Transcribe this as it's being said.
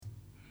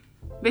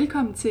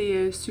Velkommen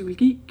til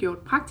Psykologi, gjort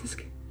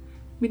praktisk.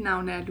 Mit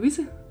navn er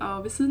Louise,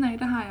 og ved siden af,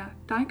 der har jeg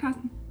dig,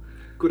 Carsten.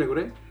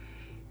 Goddag.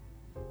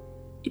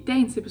 I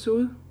dagens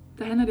episode,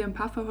 der handler det om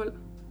parforhold.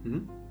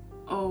 Mm.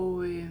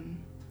 Og det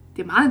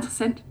er en meget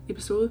interessant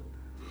episode.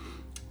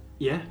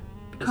 Ja.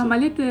 Vi kommer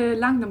lidt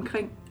langt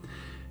omkring.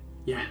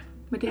 Ja.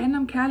 Men det handler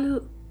om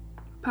kærlighed,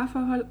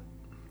 parforhold.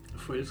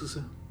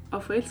 Forelskelse.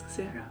 Og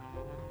forelskelse, ja.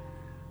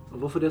 Og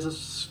hvorfor det er så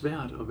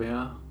svært at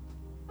være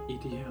i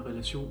de her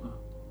relationer,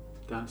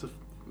 der er så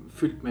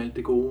fyldt med alt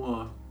det gode,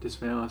 og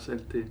desværre også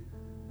alt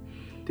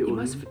det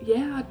onde.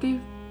 Ja, og det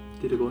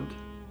er det ondt.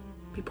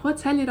 Vi prøver at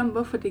tale lidt om,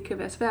 hvorfor det kan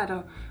være svært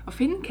at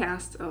finde en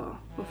kæreste, og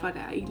hvorfor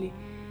der egentlig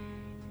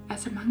er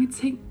så mange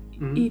ting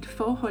i et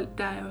forhold,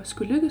 der jo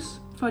skulle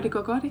lykkes, for at det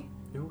går godt, ikke?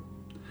 Jo.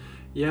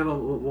 Ja,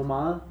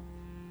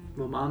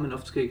 hvor meget man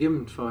ofte skal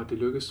igennem, for at det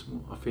lykkes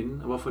at finde,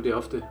 og hvorfor det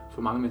ofte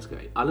for mange mennesker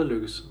aldrig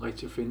lykkes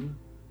rigtigt at finde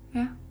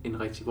en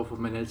rigtig, hvorfor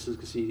man altid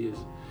skal sige,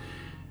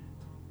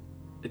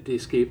 at det er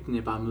skæbnen,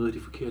 jeg bare møder de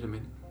forkerte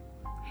mænd.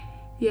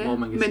 Ja, hvor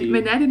man kan sige,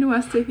 men er det nu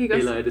også det, ikke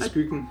også? Eller er det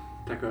skyggen,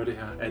 der gør det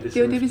her? Er det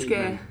er jo det, vi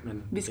skal.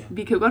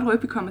 Vi kan jo godt røbe,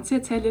 at vi kommer til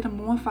at tale lidt om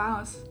mor og far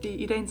også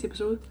i dagens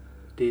episode.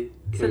 Det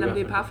selvom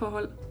det er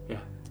parforhold. Ja.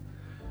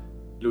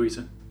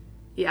 Louise.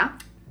 Ja?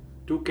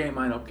 Du gav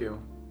mig en opgave.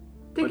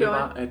 Det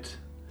var,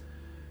 at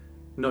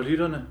når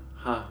lytterne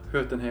har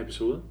hørt den her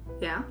episode,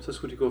 så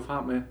skulle de gå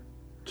frem med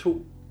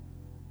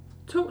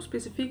to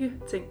specifikke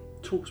ting.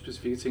 To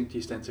specifikke ting, de er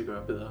i stand til at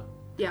gøre bedre.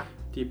 Ja.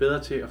 De er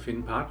bedre til at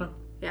finde partner,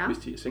 hvis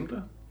de er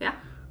singler. Ja.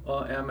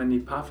 Og er man i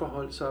et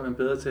parforhold, så er man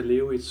bedre til at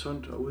leve i et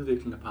sundt og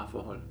udviklende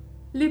parforhold.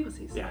 Lige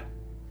præcis. Ja.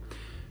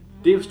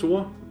 Det er jo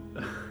store.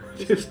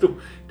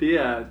 Det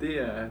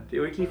er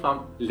jo ikke ligefrem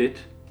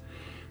let.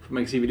 For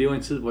man kan sige, at vi lever i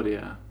en tid, hvor det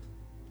er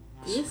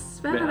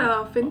svært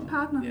at finde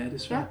partner. Ja, det er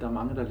svært. Ja. Der er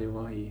mange, der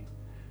lever i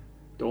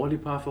dårlige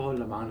parforhold,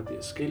 der er mange, der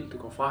bliver skilt, der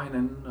går fra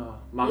hinanden, og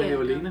mange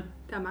lever alene.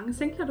 Der er mange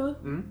singler derude.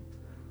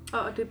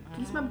 Og det er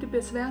ligesom om, det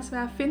bliver sværere og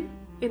sværere at finde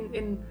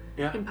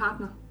en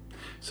partner.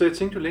 Så jeg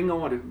tænkte jo længe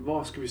over det.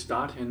 Hvor skal vi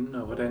starte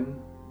henne, og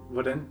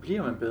hvordan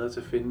bliver man bedre til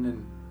at finde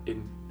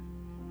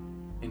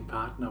en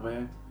partner?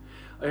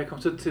 Og jeg kom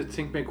så til at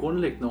tænke mere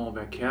grundlæggende over,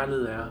 hvad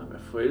kærlighed er, hvad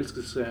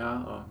forelskelse er.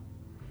 Og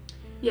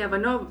ja,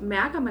 hvornår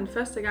mærker man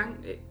første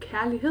gang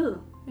kærlighed?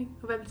 Ikke?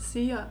 Og hvad vil det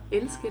sige at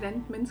elske et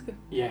andet menneske?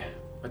 Ja,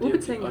 og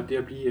det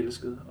at blive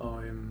elsket.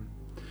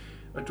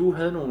 Og du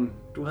havde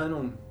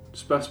nogle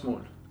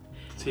spørgsmål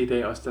til i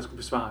dag også, der skulle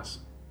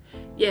besvares.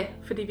 Ja,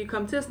 fordi vi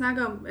kom til at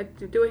snakke om, at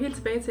det var helt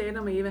tilbage til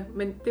Adam og Eva,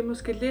 men det er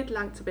måske lidt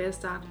langt tilbage at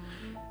starte.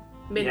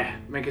 Men ja,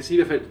 man kan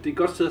sige i hvert fald, det er et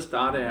godt sted at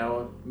starte er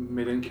jo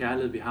med den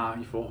kærlighed, vi har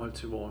i forhold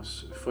til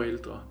vores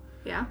forældre,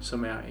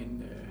 som er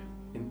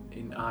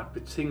en art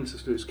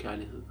betingelsesløs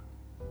kærlighed.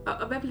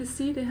 Og hvad vil det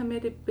sige, det her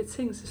med det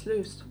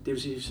betingelsesløst? Det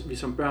vil sige, at vi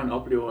som børn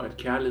oplever, at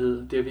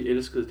kærlighed, det at vi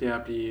elskede, det er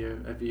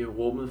at vi er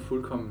rummet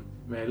fuldkommen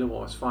med alle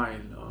vores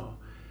fejl, og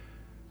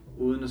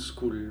uden at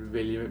skulle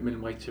vælge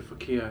mellem rigtigt og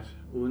forkert,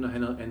 uden at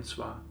have noget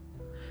ansvar.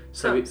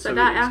 Så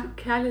der er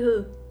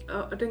kærlighed,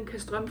 og den kan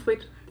strømme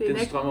frit? Den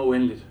strømmer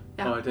uendeligt,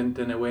 og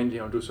den er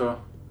uendelig, og du så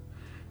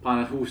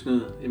brænder et hus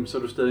ned, jamen, så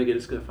er du stadig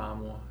elsket af far og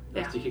mor.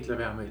 Altså, de kan ikke lade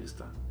være med at elske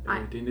dig.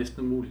 Det er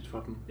næsten umuligt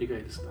for dem ikke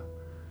at elske dig.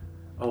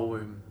 Og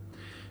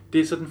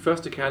det er så den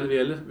første kærlighed, vi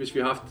alle, hvis vi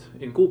har haft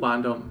en god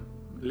barndom,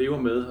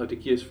 lever med, og det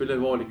giver selvfølgelig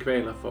alvorlige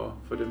kvaler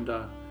for dem, der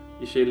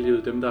i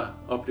sjælelivet, dem der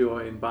oplever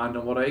en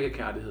barndom, hvor der ikke er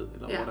kærlighed,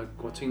 eller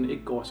hvor tingene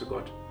ikke går så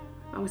godt.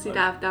 Man kan sige,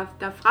 der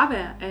er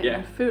fravær af, at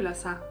man føler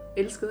sig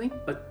elsket, ikke?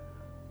 Og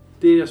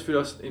det er selvfølgelig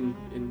også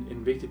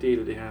en vigtig del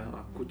af det her,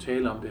 at kunne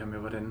tale om det her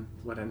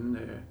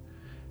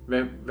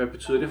med, hvad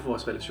betyder det for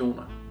vores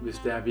relationer, hvis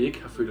det er, at vi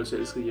ikke har følt os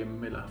elsket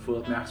hjemme, eller har fået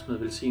opmærksomhed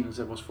og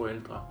velsignelse af vores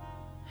forældre.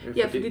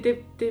 Fordi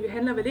det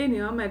handler vel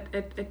egentlig om,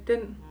 at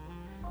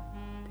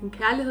den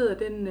kærlighed og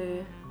den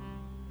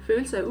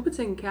følelse af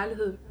ubetinget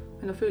kærlighed,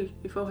 man har følt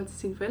i forhold til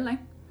sine forældre,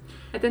 ikke?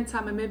 At den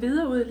tager man med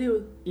videre ud i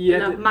livet,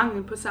 eller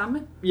mangel på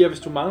samme. Ja, hvis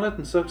du mangler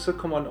den, så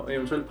kommer en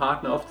eventuel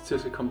partner ofte til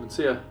at skal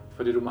kompensere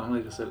for det, du mangler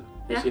i dig selv. Det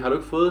vil sige, har du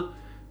ikke fået,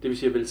 det vil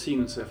sige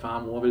velsignelse af far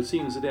og mor.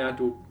 Velsignelse, det er, at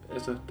du,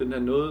 altså den der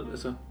noget,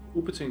 altså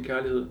ubetinget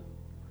kærlighed,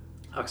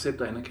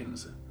 accept og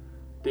anerkendelse.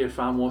 Det er, at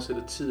far og mor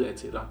sætter tid af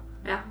til dig.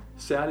 Ja.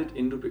 Særligt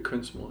inden du bliver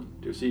kønsmoden.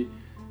 Det vil sige,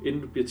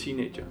 inden du bliver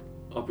teenager,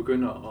 og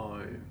begynder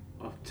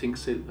at tænke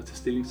selv, og tage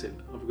stilling selv,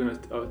 og begynder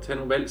at tage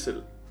nogle valg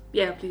selv.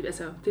 Ja,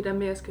 altså det der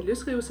med at skal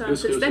løsrive sig og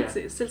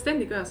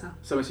selvstændiggøre sig.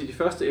 Så man siger, de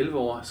første 11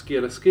 år,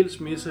 sker der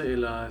skilsmisse,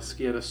 eller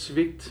sker der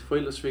svigt,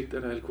 forældresvigt,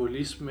 eller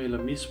alkoholisme,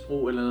 eller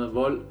misbrug, eller noget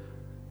vold.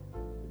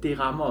 Det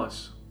rammer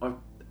os.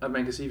 Og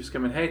man kan sige,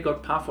 skal man have et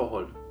godt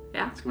parforhold,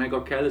 skal man have et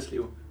godt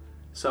kærlighedsliv,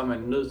 så er man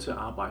nødt til at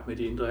arbejde med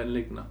de indre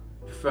anliggender,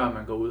 før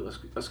man går ud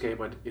og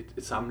skaber et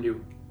samliv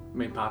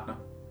med en partner.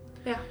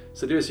 Ja.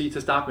 Så det vil sige, til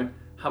at starte med,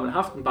 har man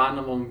haft en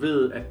barndom, hvor man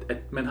ved,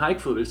 at man har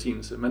ikke fået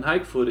velsignelse, man har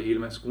ikke fået det hele,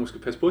 man skulle måske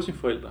passe på sine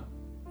forældre,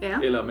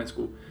 eller man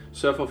skulle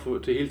sørge for at få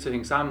det hele til at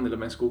hænge sammen, eller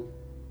man skulle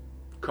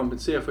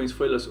kompensere for ens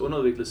forældres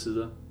underudviklede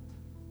sider.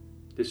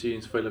 Det vil sige, at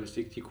ens forældre, hvis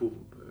de kunne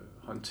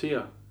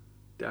håndtere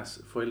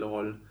deres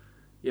forældrerolle,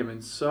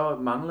 jamen så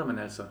mangler man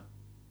altså.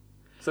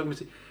 Så kan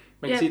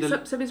man sige,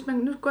 så hvis man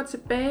nu går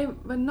tilbage,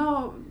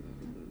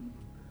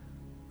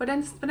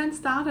 hvordan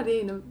starter det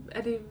egentlig?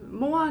 Er det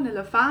moren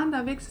eller faren, der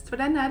er vigtigst?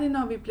 Hvordan er det,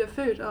 når vi bliver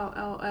født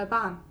og er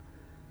barn?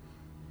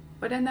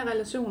 Hvordan er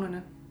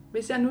relationerne?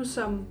 Hvis jeg nu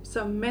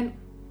som mand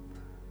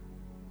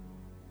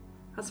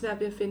har svært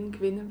ved at finde en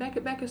kvinde,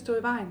 hvad kan stå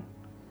i vejen?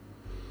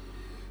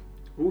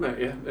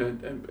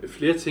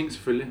 Flere ting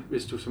selvfølgelig,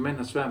 hvis du som mand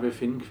har svært ved at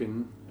finde en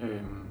kvinde.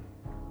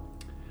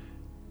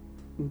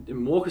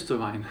 Mor kan stå i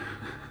vejen.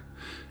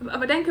 Og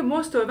hvordan kan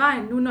mor stå i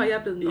vejen nu, når jeg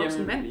er blevet en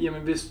voksen mand?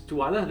 Jamen, hvis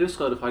du aldrig har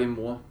løsredet dig fra din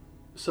mor,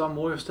 så er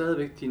mor jo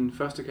stadigvæk din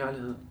første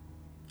kærlighed.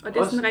 Og det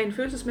er sådan rent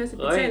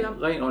følelsesmæssigt, vi taler om?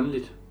 Rent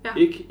åndeligt. Ja.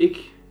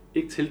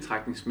 Ikke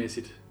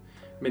tiltrækningsmæssigt.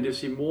 Men det vil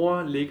sige, at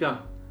mor ligger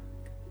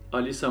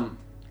og ligesom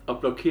og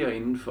blokerer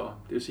indenfor.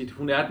 Det vil sige, at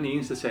hun er den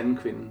eneste sande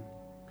kvinde.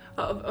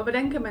 Og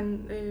hvordan kan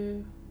man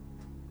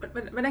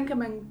hvordan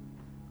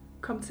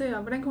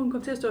kan hun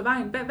komme til at stå i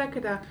vejen? Hvad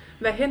kan der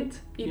være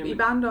hent i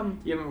barndommen?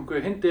 Jamen, hun kan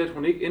jo hente det, at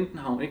hun ikke enten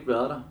har hun ikke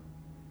været der.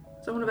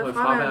 Så hun har været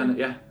fraværende?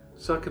 Ja,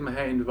 så kan man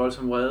have en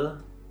voldsom vrede,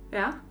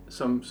 ja.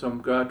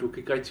 som gør, at du kan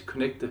ikke rigtig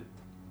connecte.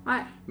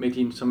 Nej.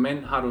 Med som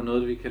mand har du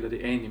noget, vi kalder det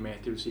anima,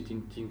 det vil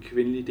sige din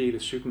kvindelige del af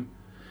psyken.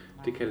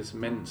 Det kaldes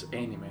mandens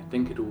anima.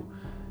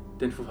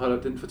 Den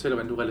fortæller,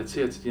 hvordan du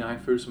relaterer til din egen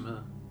følsomhed.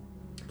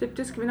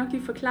 Det skal vi nok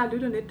lige forklare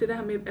lytterne lidt, det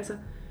der med, altså,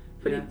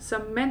 fordi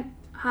som mand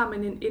har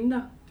man en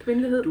indre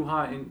kvindelighed.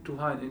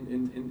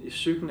 I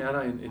psyken er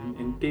der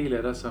en del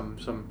af dig,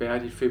 som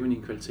bærer de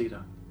feminine kvaliteter.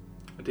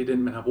 Og det er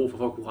den, man har brug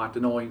for at kunne rette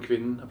den over i en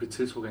kvinde og blive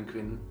tiltrukket af en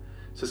kvinde.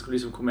 Så skal du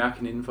ligesom kunne mærke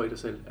hende inden for i dig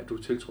selv, at du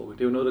er tiltrukket.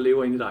 Det er jo noget, der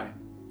lever inde i dig.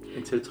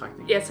 En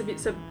tiltrækning. Ja,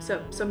 så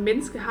som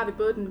menneske har vi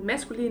både den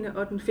maskuline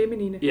og den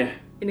feminine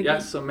energi.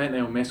 Jeg som mand er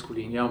jo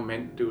maskulin. Jeg er jo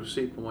mand. Det er jo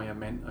set på mig, jeg er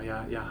mand. Og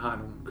jeg har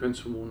nogle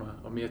kønshormoner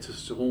og mere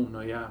testosteron.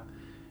 Og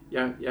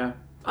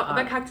og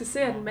hvad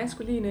karakteriserer den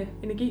maskuline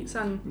energi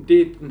sådan?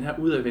 Det er den her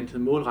udadvendte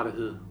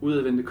målrettighed.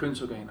 Udadvendte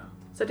kønsorganer.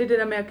 Så det er det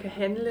der med at kan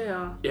handle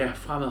og... Ja,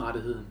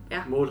 fremadrettigheden.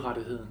 Ja.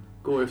 Målrettigheden.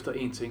 Gå efter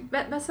én ting.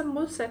 Hvad så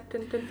modsat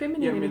den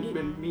feminine energi?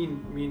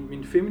 Men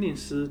min feminine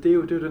side, det er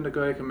jo den, der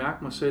gør, at jeg kan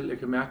mærke mig selv. Jeg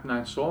kan mærke min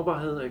egen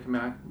sårbarhed. Jeg kan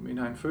mærke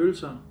mine egne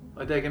følelser.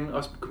 Og der kan jeg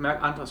også mærke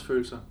andres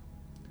følelser.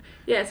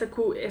 Ja, altså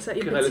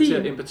empatien. Kan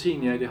relatere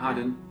empatien, ja, det har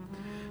den.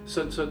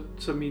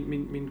 Så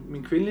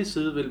min kvindelige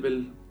side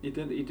vil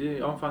i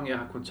det omfang, jeg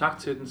har kontakt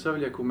til den, så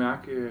vil jeg kunne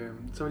mærke,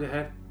 så vil jeg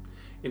have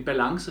en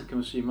balance, kan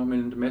man sige,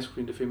 mellem det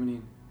maskuline og det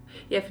feminine.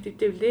 Ja, for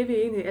det er jo det, vi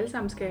egentlig alle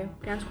sammen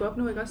gerne skulle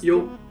opnå, ikke også?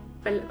 Jo.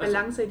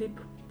 Balance i de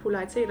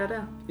polariteter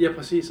der. Ja,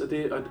 præcis, og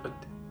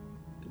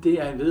det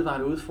er en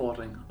vedvarende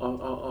udfordring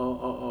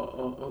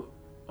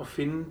at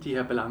finde de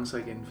her balancer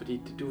igen,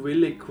 fordi du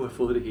vil ikke kunne have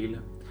fået det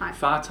hele. Nej.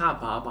 Far tager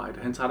på arbejde,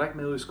 han tager dig ikke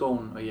med ud i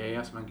skoven og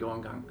jager, som han gjorde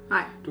engang.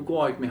 Nej. Du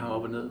går ikke med ham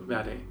op og ned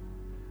hver dag.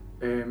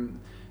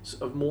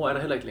 Og mor er der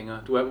heller ikke længere.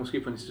 Du er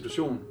måske på en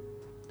institution.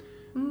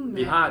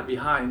 Vi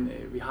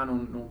har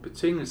nogle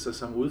betingelser,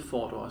 som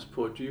udfordrer os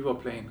på et dybere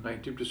plan,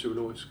 rent dybt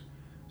psykologisk,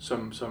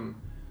 som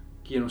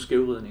giver nogle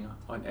skævvridninger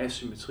og en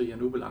asymmetri og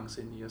en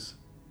ubalance ind i os.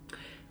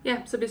 Ja,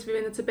 så hvis vi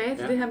vender tilbage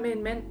til det her med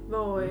en mand,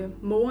 hvor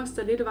mor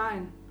står lidt i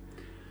vejen,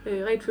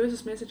 rent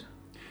følelsesmæssigt.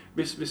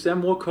 Hvis der er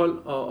mor kold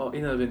og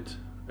indadvendt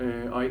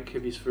og ikke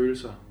kan vise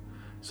følelser,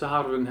 så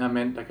har du den her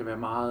mand, der kan være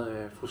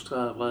meget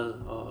frustreret og vred,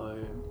 og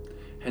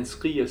han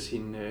skriger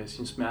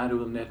sin smerte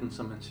ud om natten,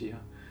 som man siger.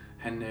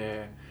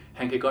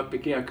 Han kan godt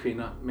begære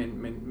kvinder,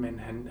 men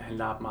han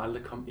lader dem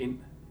aldrig komme ind,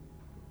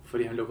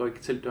 fordi han lukker ikke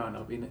til døren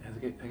op.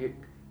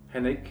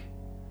 Han er ikke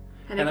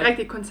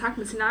rigtig i kontakt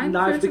med sin egen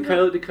følelse.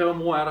 Nej, det kræver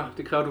mor er der.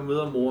 Det kræver, du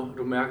møder mor, og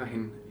du mærker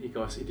hende ikke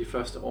også i de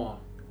første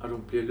år, og du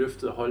bliver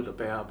løftet og holdt og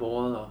bæret og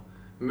båret og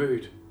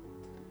mødt.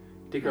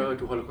 Det gør, at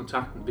du holder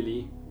kontakten ved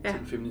lige til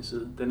den feminine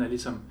side. Den er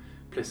ligesom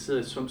placeret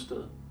et sundt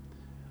sted.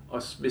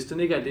 Og hvis den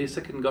ikke er det,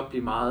 så kan den godt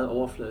blive meget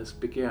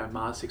overfladisk, begæret,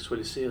 meget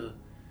seksualiseret,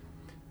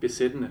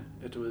 besættende.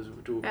 At du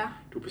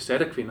er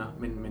besat af kvinder,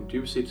 men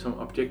dybest set som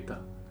objekter.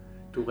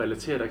 Du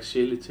relaterer dig ikke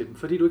sjældent til dem,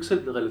 fordi du ikke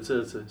selv bliver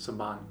relateret til som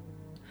barn.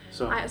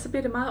 Så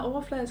bliver det meget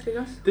overfladisk, ikke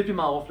også? Det bliver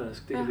meget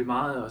overfladisk. Det kan blive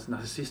meget også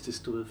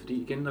narcissistisk, du ved.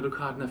 Fordi igen, når du ikke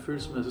har den her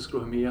følelse med, så skal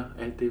du have mere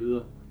af alt det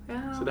videre. Ja,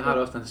 okay. Så der har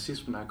du også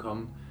narcissismen, der er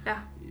kommet. Ja.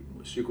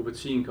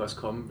 Psykopatien kan også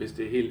komme, hvis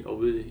det er helt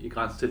ude i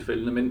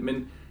grænsetilfældene.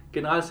 Men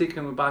generelt set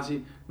kan man bare sige,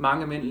 at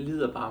mange mænd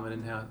lider bare med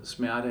den her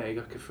smerte af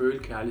ikke at kan føle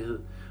kærlighed.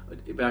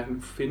 Og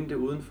hverken finde det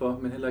udenfor,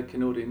 men heller ikke kan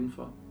nå det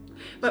indenfor.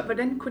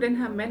 Hvordan kunne den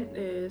her mand,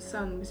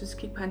 sådan, hvis vi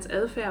skal kigge på hans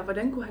adfærd,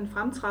 hvordan kunne han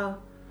fremtræde,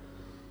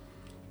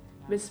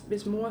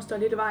 hvis mor står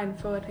lidt i vejen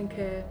for, at han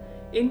kan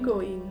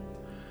indgå i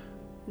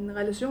en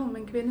relation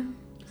med en kvinde,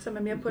 som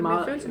er mere på en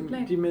mere følelsesmæssig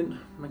plan? De mænd,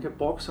 man kan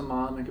brokke så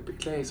meget, man kan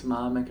beklage så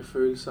meget, man kan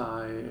føle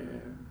sig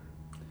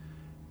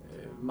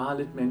meget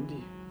lidt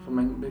mandig, for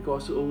man går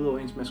også ud over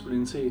ens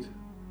maskulinitet.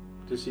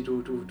 Det vil sige,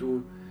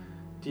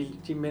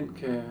 de mænd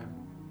kan,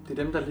 det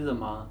er dem, der lider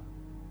meget.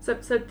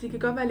 Så de kan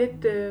godt være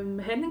lidt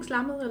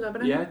handlingslammede, eller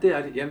hvordan? Ja, det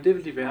er de. Jamen, det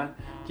vil de være.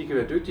 De kan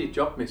være dygtige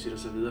jobmæssigt og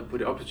så videre. På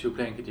det objektive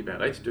plan kan de være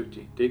rigtig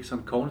dygtige. Det er ikke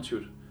sådan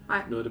kognitivt.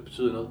 noget, der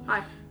betyder noget.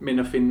 Nej. Men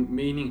at finde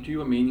mening,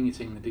 dybere mening i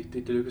tingene,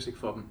 det lykkes ikke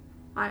for dem.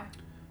 Nej.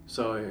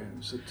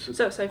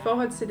 Så i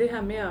forhold til det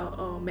her med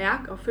at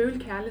mærke og føle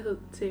kærlighed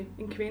til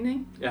en kvinde,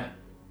 ikke? Ja.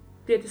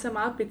 Bliver det så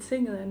meget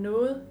betinget af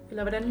noget,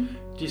 eller hvordan?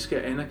 De skal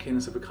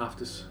anerkendes og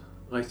bekræftes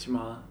rigtig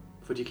meget,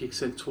 for de kan ikke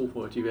selv tro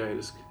på, at de er ved at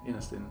elske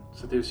inderst inde.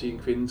 Så det vil sige, at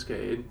en kvinde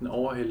skal enten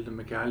overhælde dem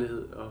med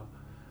kærlighed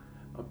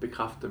og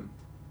bekræfte dem.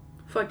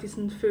 For at de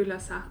sådan føler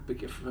sig?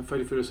 For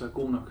at de føler sig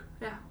god nok.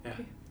 Ja, okay.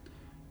 Ja.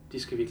 De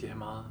skal virkelig have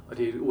meget. Og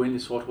det er et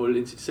uendeligt sort hul,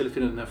 indtil de selv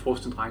finder den her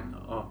frosne dreng,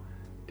 og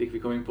det kan vi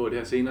komme ind på det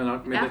her senere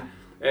nok, men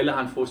alle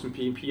har en frosen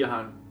pige, en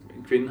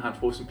kvinde har en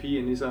frosen pige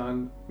inde i sig,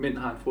 og mænd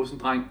har en frosen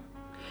dreng.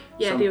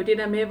 Ja, det er jo det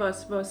der med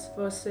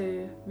vores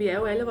vi er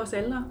jo alle vores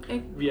aldre,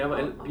 ikke? Vi er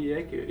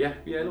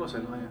alle vores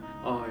aldre,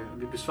 ja. Og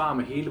vi besvarer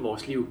med hele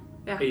vores liv.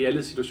 Ja. I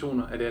alle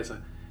situationer er det altså,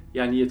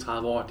 jeg er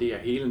 39 år, det er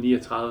hele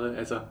 39,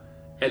 altså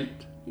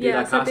alt. Det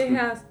ja, så det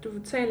her, du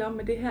taler om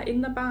med det her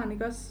indre barn,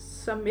 ikke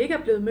også, som ikke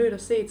er blevet mødt og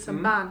set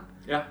som barn,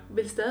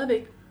 vil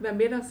stadigvæk være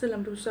med dig,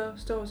 selvom du så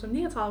står som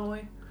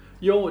 39-årig.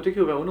 Jo, det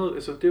kan jo være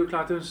det er jo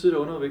klart, det er en side, der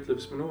er underudviklet.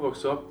 Hvis man nu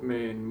vokser op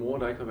med en mor,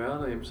 der ikke har været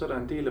der, jamen, så er der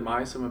en del af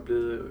mig, som er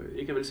blevet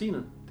ikke er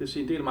velsignet. Det vil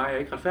sige, en del af mig er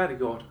ikke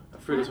retfærdiggjort.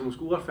 Jeg føler sig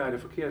måske uretfærdig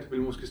og forkert,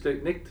 vil måske slet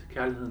ikke nægte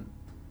kærligheden.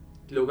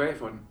 De lukker af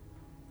for den.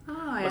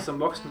 Ja. Og som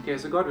voksen kan jeg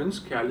så godt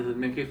ønske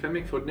kærligheden, men kan fandme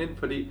ikke få den ind,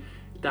 fordi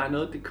der er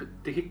noget, det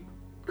kan ikke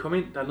komme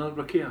ind, der er noget, der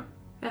blokerer.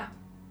 Ja.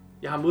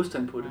 Jeg har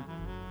modstand på det.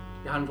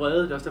 Jeg har en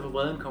vrede, det er også derfor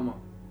vreden kommer.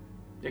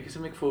 Jeg kan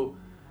simpelthen ikke få...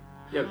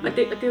 Og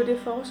det er jo det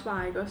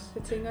forsvar, ikke også?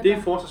 Jeg tænker, det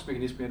er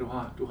forsvarsmekanisme,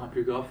 du har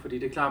bygget op, fordi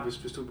det er klart,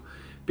 hvis du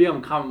beder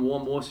om kram mor,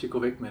 og mor siger, gå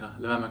væk med dig,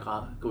 lad være med at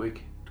græde, gå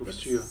væk, du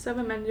forstyrrer. Så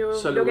vil man jo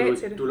lukke af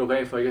til det. Du lukker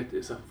af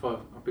for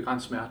at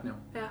begrænse smerten jo.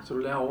 Ja. Så du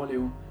lærer at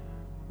overleve.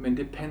 Men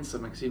det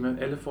panser, man kan sige, at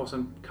alle får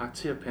sådan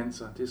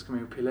karakterpanser, det skal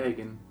man jo pille af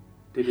igen.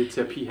 Det er det,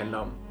 terapi handler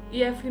om.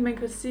 Ja, fordi man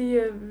kan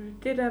sige,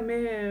 det der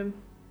med,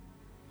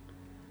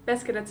 hvad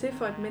skal der til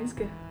for et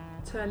menneske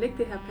tør at lægge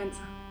det her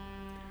panser?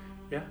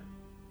 Ja.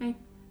 Okay.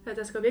 Ja,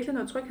 der skal virkelig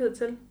noget tryghed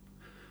til.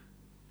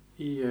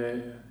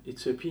 I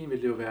terapien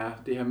vil det jo være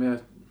det her med,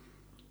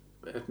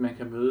 at man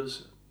kan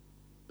mødes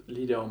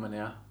lige der, hvor man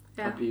er,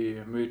 og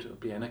blive mødt og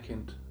blive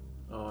anerkendt.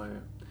 Og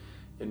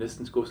jeg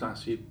næsten gå så langt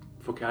at sige,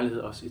 få kærlighed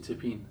også i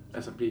terapien.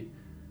 Altså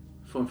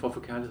få en form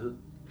for kærlighed.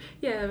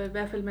 Ja, i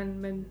hvert fald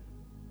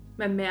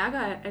man mærker,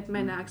 at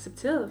man er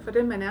accepteret for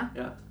det, man er.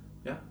 Ja.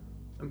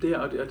 Jamen, det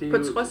er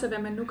på trods af, hvad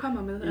man nu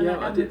kommer med.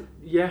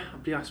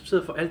 Og blive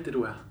accepteret for alt det,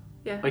 du er.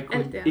 Ja, og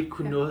ikke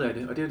kun noget af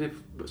det. Og det er det,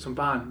 som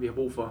barn vi har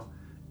brug for.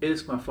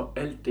 Elsk mig for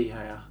alt det,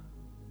 jeg er.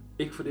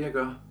 Ikke for det, jeg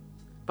gør.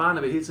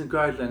 Barnet vil hele tiden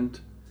gøre et eller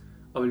andet,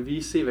 og vil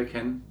vise, se hvad jeg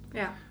kan.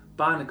 Ja.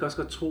 Barnet kan også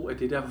godt tro, at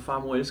det er derfor far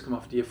og mor elsker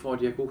mig, fordi jeg får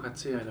de her gode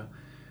karakterer.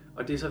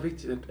 Og det er så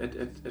vigtigt,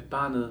 at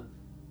barnet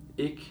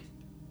ikke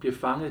bliver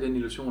fanget i den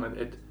illusion,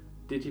 at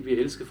det, de bliver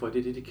elsket for, det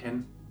er det, de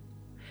kan.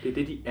 Det er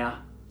det, de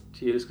er,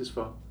 de elskes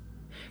for.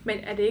 Men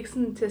er det ikke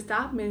sådan, til at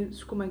starte med,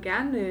 skulle man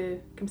gerne,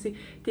 kan man sige,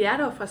 det er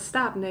der jo fra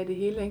starten af det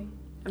hele, ikke?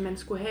 At man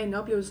skulle have en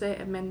oplevelse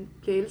af, at man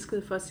bliver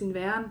elsket for sin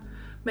væren.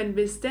 Men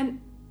hvis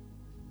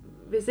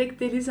ikke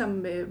det er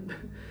ligesom,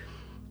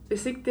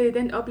 hvis ikke det er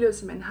den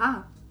oplevelse, man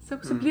har,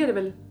 så bliver det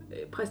vel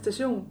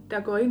præstation, der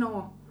går ind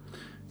over.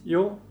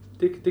 Jo,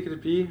 det kan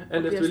det blive.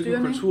 Alt efter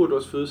hvilken kultur du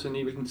også fødes ind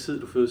i, hvilken tid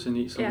du fødes ind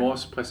i, som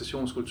vores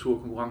præstationskultur,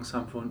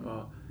 konkurrencesamfund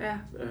og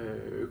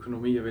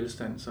økonomi og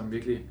velstand, som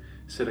virkelig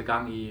sætter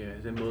gang i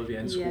den måde, vi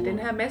anskuer. Ja, den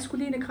her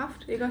maskuline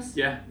kraft, ikke også?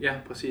 Ja,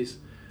 præcis.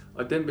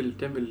 Og den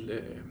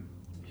vil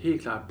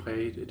helt klart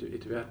præge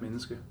et hvert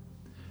menneske.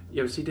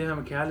 Jeg vil sige, det her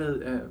med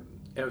kærlighed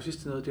er jo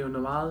sidste noget, det er jo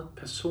noget meget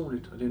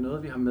personligt, og det er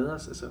noget, vi har med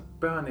os. Altså,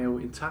 børn er jo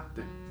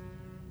intakte.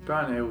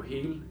 Børn er jo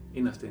hele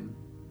inderst inde.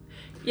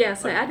 Ja,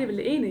 så er det vel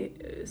egentlig,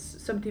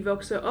 som de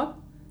vokser op,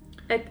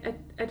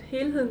 at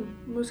helheden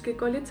måske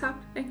går lidt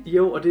tabt, ikke?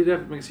 Jo, og det der,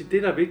 man kan sige,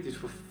 det der er vigtigt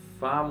for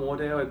far og mor,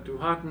 det er jo, at du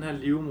har den her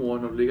livmor,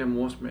 når du ligger i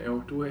mors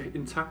mave. Du er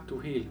intakt, du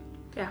er helt.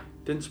 Ja.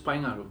 Den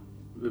springer du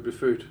ved at blive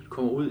født. Du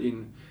kommer ud i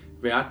en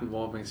verden,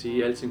 hvor man kan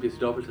sige, at alting bliver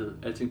til dobbelthed.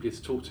 Alting bliver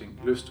til to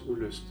ting. Lyst,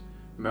 ulyst.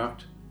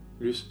 Mørkt,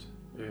 lyst,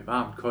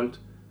 varmt,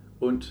 koldt,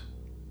 ondt,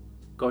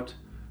 godt.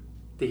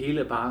 Det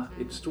hele er bare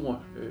en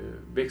stor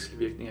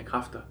vekselvirkning af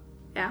kræfter.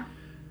 Ja.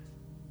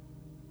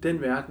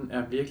 Den verden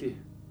er virkelig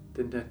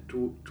den der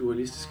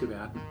dualistiske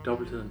verden,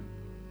 dobbeltheden.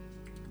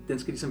 Den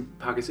skal ligesom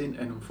pakkes ind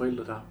af nogle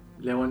forældre, der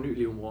laver en ny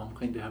livmor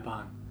omkring det her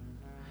barn.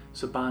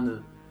 Så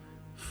barnet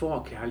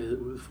får kærlighed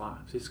udefra.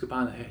 Så det skal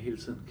barnet have hele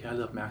tiden.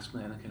 Kærlighed,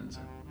 opmærksomhed og anerkendelse.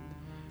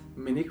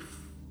 Men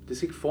det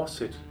skal ikke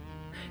fortsætte.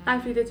 Nej,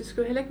 fordi det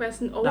skal jo heller ikke være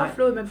sådan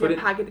overflod, man bliver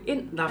pakket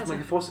ind. Nej, for man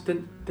kan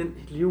fortsætte, den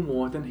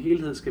livmor, den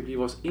helhed skal blive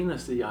vores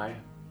inderste jeg.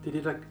 Det er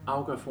det, der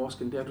afgør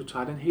forskellen. Det er, at du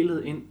tager den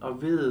helhed ind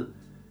og ved,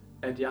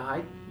 at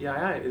jeg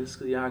er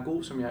elsket, jeg er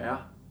god, som jeg er.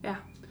 Ja.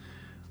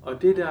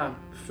 Og det der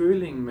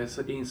følingen med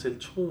så en selv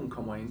troen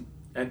kommer ind,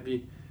 at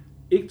vi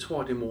ikke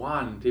tror, det er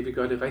moralen, det vi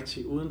gør det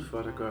rigtigt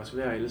udenfor, der gør os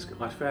værd at elske,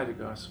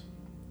 retfærdiggør os.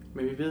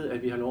 Men vi ved,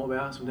 at vi har lov at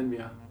være, som den vi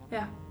er.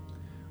 Ja.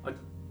 Og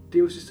det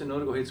er jo sidst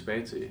noget, der går helt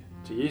tilbage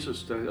til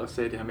Jesus, der også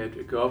sagde det her med at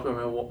gøre op med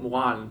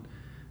moralen,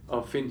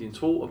 og finde din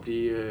tro og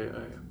blive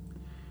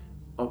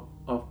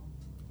og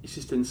i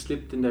sidste ende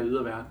slippe den der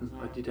ydre verden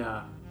og de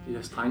der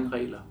strenge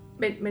regler.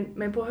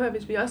 Men prøv at høre,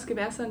 hvis vi også skal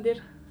være sådan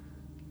lidt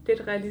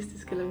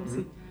realistiske, eller hvad man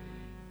sige.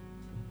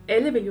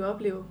 Alle vil jo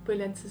opleve på et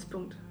eller andet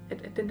tidspunkt,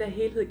 at den der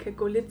helhed kan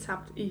gå lidt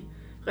tabt i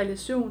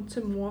relation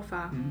til mor og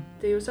far. Mm.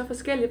 Det er jo så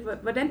forskelligt,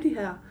 hvordan de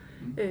her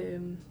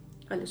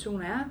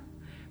relationer er.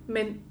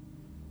 Men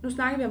nu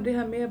snakker vi om det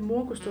her med, at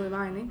mor kunne stå i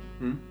vejen, ikke?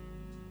 Mm.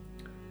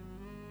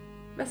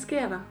 Hvad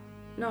sker der,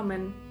 når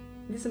man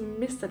ligesom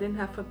mister den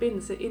her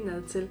forbindelse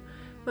indad til?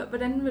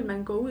 Hvordan vil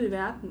man gå ud i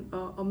verden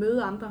og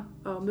møde andre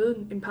og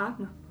møde en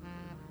partner?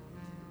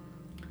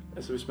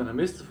 Altså hvis man har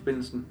mistet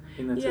forbindelsen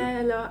indad til?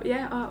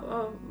 Ja,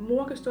 og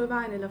mor kan stå i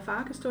vejen, eller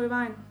far kan stå i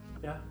vejen.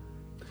 Ja.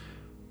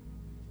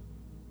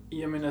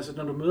 Jamen altså,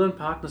 når du møder en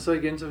partner, så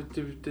igen, så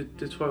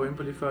det tror jeg jo inde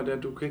på lige før, det er,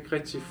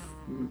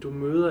 at du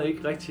møder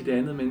ikke rigtig det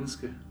andet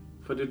menneske,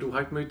 for du har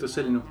ikke mødt dig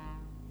selv endnu.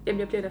 Jamen,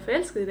 jeg bliver da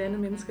forelsket i det andet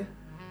menneske.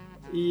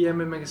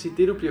 Jamen, man kan sige,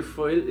 det du bliver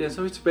forelsket, ja,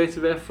 så er vi tilbage til,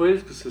 hvad er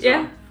forelskelse så?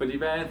 Ja. Fordi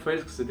hvad er en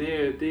forelskelse?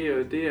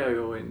 Det er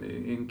jo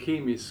en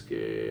kemisk,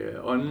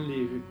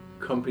 åndelig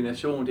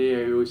kombination, det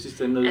er jo i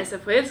sidste ende noget. Altså,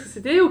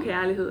 forelskelse, det er jo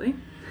kærlighed, ikke?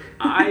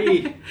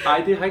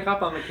 Ej, det har ikke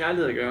ret meget med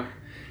kærlighed at gøre.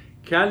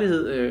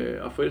 Kærlighed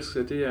og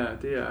forelskelse,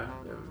 det er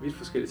vidt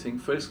forskellige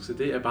ting. Forelskelse,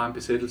 det er bare en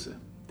besættelse.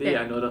 Det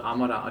er noget, der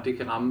rammer dig, og det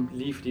kan ramme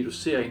lige fordi du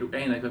ser en, du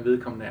aner ikke, hvad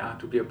vedkommende er.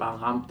 Du bliver bare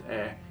ramt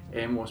af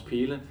Amors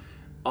pile,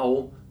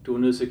 og du er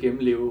nødt til at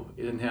gennemleve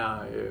i den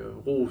her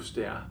rus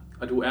der.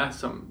 Og du er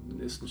som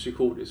næsten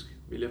psykotisk,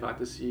 vil jeg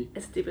faktisk sige.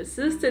 Altså det er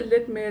sidestillet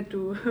lidt med, at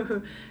du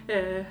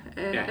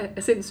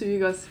er sindssyg,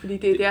 ikke også? Fordi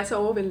det er så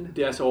overvældende.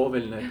 Det er så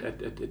overvældende,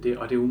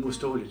 og det er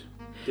umodståeligt.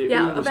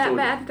 Og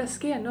hvad er det, der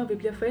sker, når vi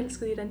bliver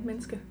forelsket i et andet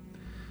menneske?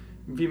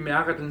 Vi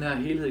mærker den her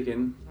helhed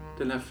igen.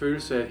 Den her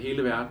følelse af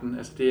hele verden.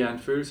 Altså det er en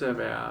følelse af at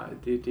være,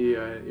 det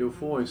er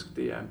euforisk,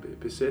 det er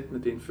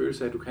besættende, det er en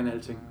følelse af, at du kan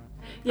alting.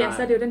 Ja,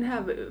 så er det jo den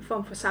her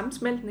form for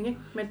sammensmeltning, ikke?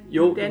 Men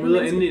jo, du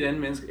møder endelig et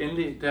andet menneske.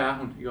 Endelig, der er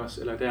hun, ikke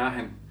også? Eller der er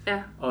han.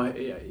 Ja. Og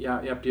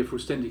jeg bliver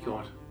fuldstændig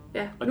gjort.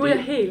 Ja, nu er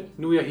jeg hel.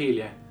 Nu er jeg hel,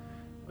 ja.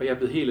 Og jeg er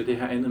blevet hel af det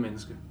her andet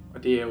menneske.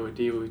 Og det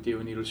er jo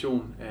en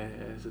illusion.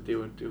 Altså,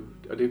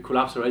 og det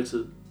kollapser jo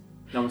altid,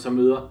 når man så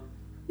møder.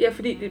 Ja,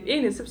 fordi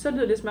egentlig så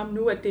lyder det som om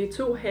nu, at det er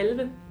to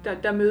halve,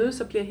 der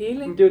mødes og bliver hele,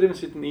 ikke? Men det er jo det, man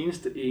siger, den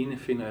eneste ene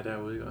finder jeg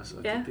derude, ikke også?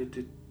 Og ja.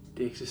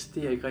 Det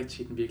eksisterer ikke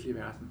rigtig i den virkelige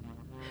verden.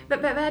 Hvad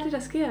er det, der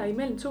sker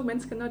imellem to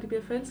mennesker, når de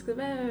bliver forelsket?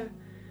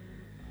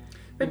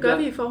 Hvad gør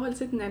vi i forhold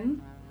til den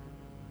anden?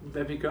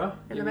 Hvad vi gør?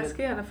 Eller hvad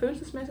sker der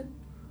følelsesmæssigt?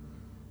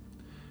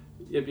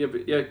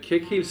 Jeg kan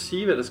ikke helt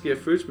sige, hvad der sker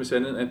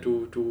følelsesmæssigt, at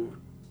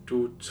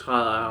du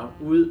træder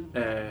ud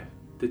af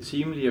det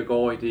timelige og går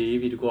over i det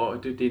evige. Du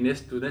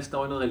er næsten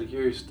over noget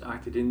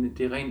religiøst-agtigt.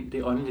 Det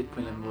er åndeligt på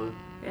en eller anden måde.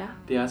 Ja.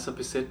 Det er så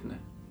besættende,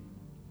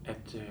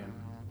 at...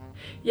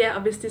 Ja,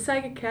 og hvis det så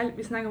ikke er kærlighed,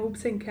 vi snakker om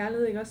ubetinget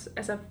kærlighed, ikke også?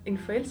 Altså, en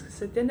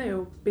forelskelse, den er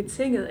jo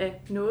betinget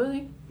af noget,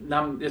 ikke?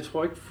 Nej, men jeg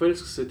tror ikke,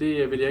 forelskelse,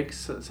 det vil jeg ikke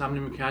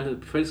sammenligne med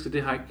kærlighed. Forelskelse,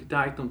 der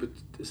er ikke nogen...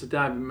 Så der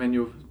er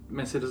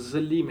man sætter sig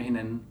selv lige med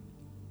hinanden.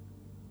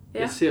 Ja.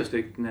 Jeg ser jo slet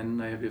ikke den anden,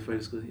 når jeg bliver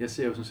forelsket. Jeg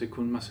ser jo sådan set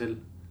kun mig selv.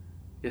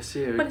 Jeg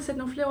ser jo ikke... Prøv lige at sætte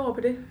nogle flere ord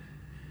på det.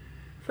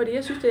 Fordi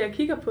jeg synes, at jeg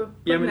kigger på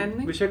den anden,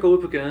 ikke? Hvis jeg går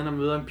ud på gaden og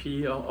møder en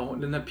pige,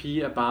 og den her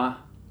pige er bare...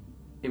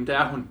 Jamen, der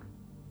er hun.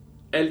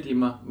 Alt i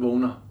mig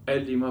vågner.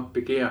 Alt i mig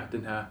begærer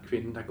den her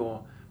kvinde, der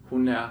går.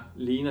 Hun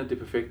ligner det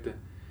perfekte.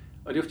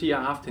 Og det er fordi, jeg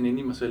har haft hende inde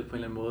i mig selv på en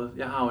eller anden måde.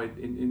 Jeg har jo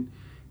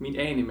min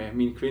anima,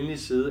 min kvindelige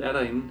side, er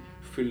derinde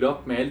fyldt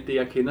op med alt det,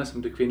 jeg kender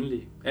som det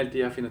kvindelige. Alt det,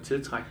 jeg finder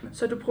tiltrækkende.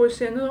 Så du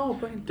projicerer ned over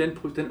på hende?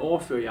 Den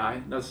overfører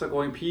jeg. Når så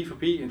går en pige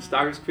forbi, en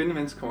stakkels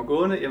kvindemenneske kommer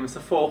gående, jamen så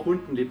får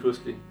hun den lige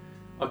pludselig.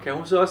 Og kan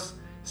hun så også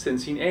sende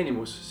sin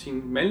animus,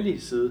 sin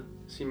mandlige side,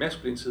 sin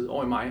maskuline side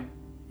over i mig,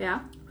 ja.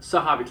 Så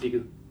har vi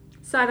klikket.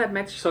 Så er der et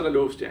match. Så er der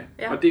låst,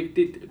 ja. Og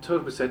det er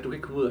besat, du kan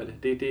ikke komme ud af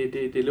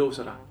det. Det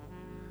låser dig.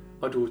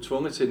 Og du er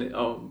tvunget til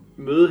at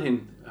møde hende,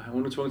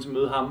 hun er tvunget til at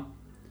møde ham,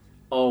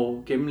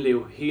 og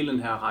gennemleve hele den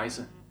her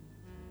rejse.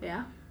 Ja.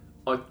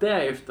 Og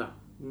derefter,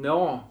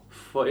 når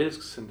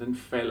forelskelsen den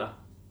falder,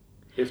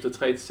 efter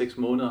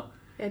 3-6 måneder,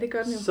 ja, det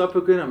gør den jo. Så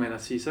begynder man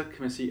at sige, så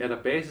kan man sige, er der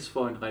basis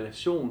for en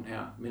relation her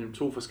mellem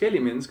to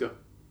forskellige mennesker?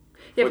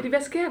 Ja, fordi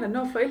hvad sker der,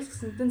 når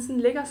forelskelsen den sådan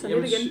lægger sig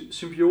lidt igen?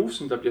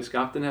 Symbiosen, der bliver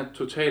skabt, den her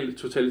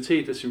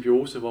totalitet af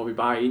symbiose, hvor vi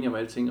bare er enige om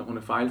alting, og hun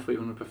er fejlfri,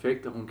 hun er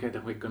perfekt, og hun kan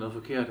ikke gøre noget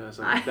forkert,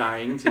 altså der er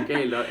ingenting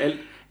galt, og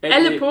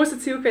alle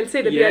positive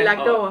kvaliteter bliver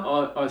lagt over.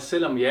 Og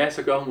selvom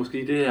så gør hun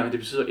måske det her, men det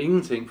betyder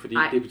ingenting, fordi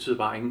det betyder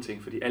bare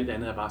ingenting, fordi alt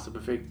andet er bare så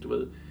perfekt, du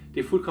ved. Det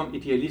er fuldkommen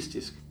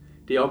idealistisk.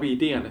 Det er oppe i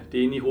idéerne, det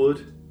er inde i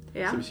hovedet.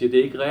 Ja. Som siger, det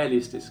er ikke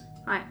realistisk.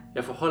 Nej.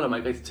 Jeg forholder mig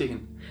ikke rigtig til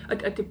hende.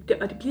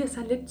 Og det bliver så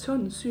lidt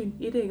tunnelsyn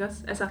i det, ikke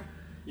også? Altså,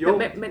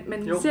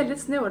 man jo. ser lidt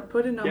snævert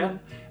på det, når man...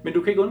 Men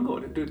du kan ikke undgå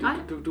det.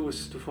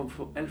 Du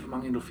får alt for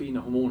mange endorfiner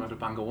og hormoner, der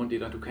banker rundt i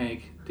dig. Du kan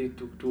ikke.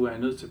 Du er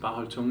nødt til bare at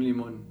holde tungen i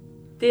munden.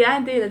 Det er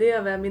en del af det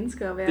at være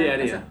menneske og være... Det er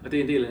det, og det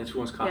er en del af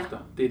naturens kræfter.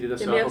 Ja. Det er det, der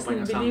sørger for at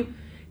bringe os sammen.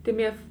 Det er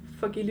mere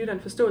for at give lytteren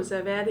forståelse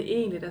af, hvad er det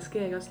egentlig, der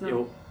sker, ikke også?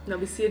 Jo. Når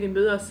vi siger, at vi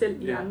møder os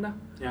selv i andre.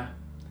 Ja.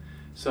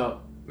 Så,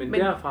 men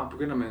derfra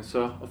begynder man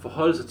så at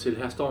forholde sig til,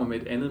 her står man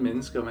med et andet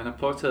menneske, og man har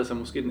påtaget sig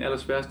måske den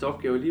allersværeste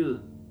opgave i livet,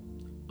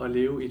 at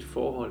leve i et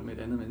forhold med et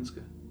andet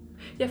menneske.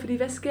 Ja, fordi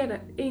hvad sker der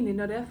egentlig,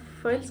 når det er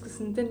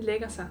forelskelsen, den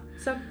lægger sig?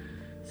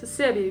 Så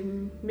ser vi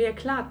mere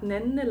klart den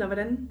anden, eller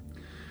hvordan?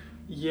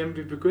 Jamen,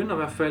 vi begynder i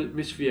hvert fald,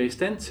 hvis vi er i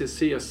stand til at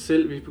se os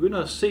selv, vi begynder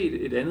at se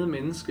et andet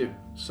menneske,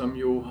 som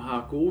jo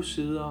har gode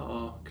sider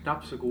og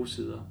knap så gode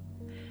sider.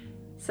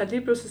 Så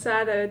lige pludselig så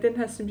er der den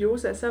her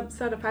symbiose,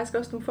 så er der faktisk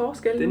også nogle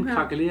forskelle den nu her. Den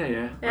krakelerer,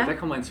 ja. Og der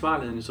kommer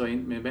ansvarligheden så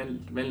ind med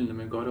valgene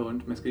med godt og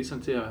ondt. Man skal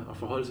ligesom til at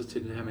forholde sig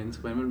til det her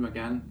menneske. Hvordan vil man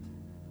gerne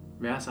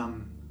være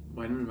sammen?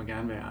 Hvordan vil man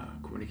gerne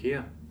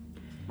kommunikere?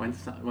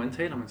 Hvordan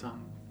taler man sammen?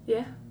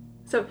 Ja,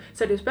 så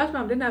det er jo et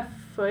spørgsmål om den her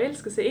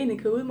forelskelse egentlig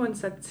kan udmunde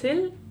sig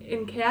til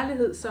en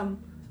kærlighed,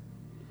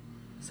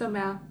 som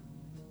er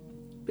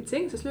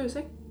betingelsesløs,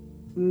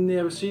 ikke?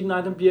 Jeg vil sige,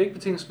 nej, den bliver ikke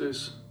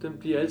betingelsesløs. Den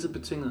bliver altid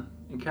betinget.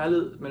 En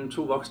kærlighed mellem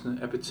to voksne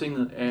er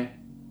betinget af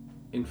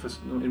en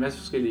masse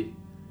forskellige,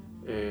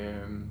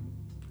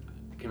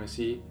 kan man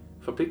sige,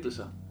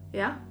 forpligtelser.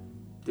 Ja.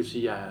 Det vil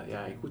sige, at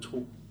jeg er ikke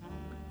utro.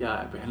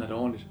 Jeg behandler det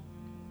ordentligt.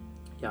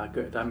 Der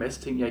er en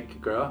masse ting, jeg ikke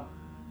kan gøre.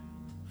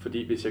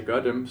 Fordi hvis jeg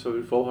gør dem, så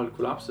vil forholdet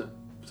kollapse.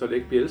 Så vil det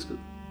ikke blive elsket.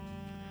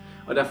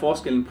 Og der er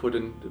forskellen på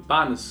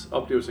barnets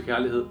oplevelse af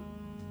kærlighed,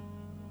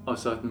 og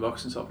så den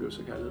voksens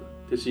oplevelse af kærlighed.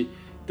 Det vil sige,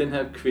 den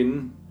her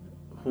kvinde,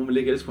 hun vil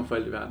ikke elske mig for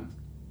alt i verden.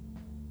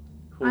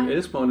 Hun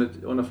elsker mig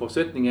under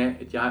forudsætning af,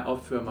 at jeg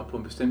opfører mig på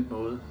en bestemt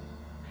måde.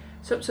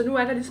 Så nu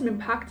er der ligesom en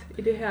pagt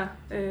i det her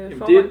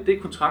forhold? Det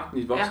er kontrakten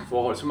i et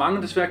voksenforhold. Så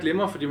mange desværre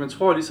glemmer, fordi man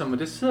tror ligesom, og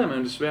det sidder man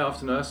jo desværre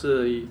ofte, når jeg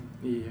sidder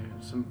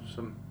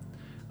som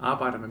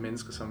arbejder med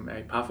mennesker, som er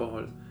i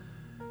parforhold,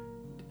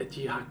 at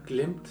de har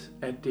glemt,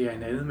 at det er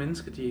en anden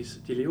menneske,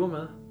 de lever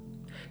med.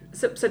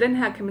 Så den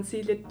her, kan man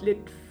sige,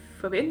 lidt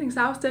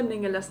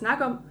forventningsafstemning, eller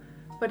snak om,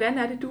 hvordan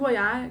er det, du og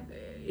jeg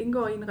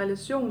indgår i en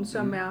relation,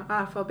 som er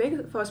rar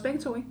for os begge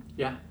to, ikke?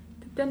 Ja.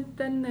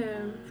 Den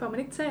får man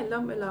ikke talt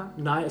om, eller?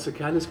 Nej, altså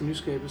kærlighed skal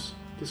nyskabes.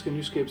 Det skal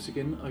nyskabes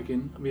igen og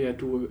igen, ved at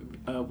du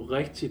er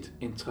rigtig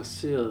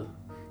interesseret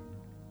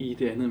i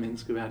det andet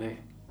menneske hver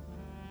dag.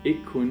 Ikke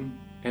kun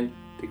alt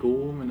det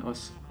gode, men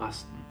også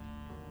resten.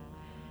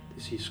 Det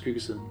vil sige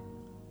skyggesiden.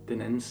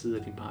 Den anden side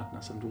af din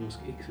partner, som du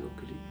måske ikke så godt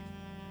kan lide.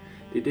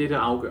 Det er det, der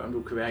afgør, om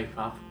du kan være i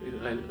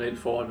et reelt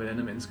forhold med et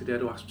andet menneske. Det er,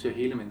 at du accepterer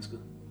hele mennesket.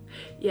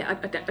 Ja,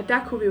 og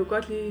der kunne vi jo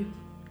godt lige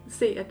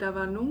se, at der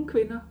var nogle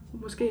kvinder,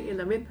 måske,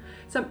 eller mænd,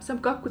 som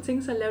godt kunne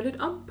tænke sig at lave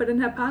lidt om på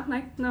den her partner,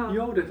 ikke?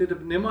 Jo, det er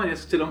det nemmere, jeg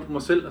skal til om på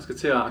mig selv, og skal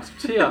til at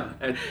acceptere,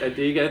 at det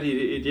ikke er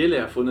det ideelle,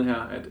 jeg har fundet her.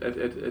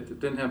 At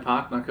den her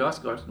partner kan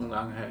også godt nogle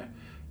gange have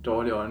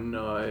dårlig ånd,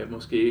 og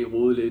måske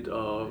rode lidt.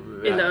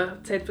 Eller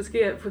tage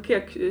et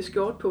forkert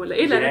skjort på, eller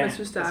et eller andet, man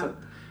synes, der er. Altså,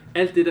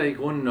 alt det, der i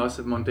grunden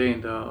også er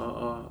mondant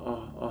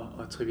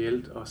og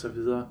trivielt, og så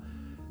videre.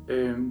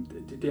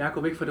 Det er at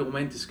gå væk fra det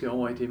romantiske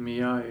over i det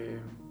mere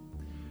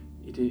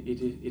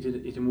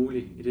i det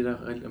mulige, i det der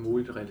er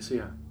muligt at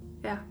realisere.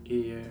 Ja.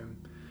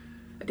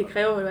 Og det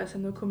kræver jo altså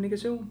noget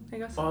kommunikation,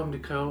 ikke også?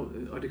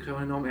 Og det kræver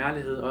en enorm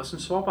ærlighed, og også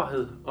en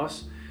sårbarhed.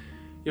 Også,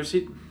 jeg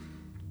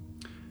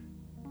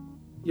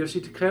vil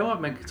sige, det kræver,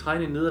 at man kan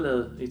træne i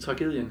nederlaget, i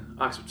tragedien,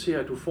 og acceptere,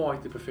 at du får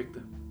ikke det perfekte.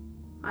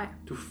 Nej.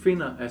 Du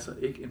finder altså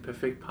ikke en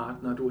perfekt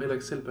partner, og du er heller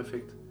ikke selv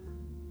perfekt.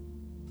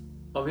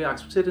 Og ved at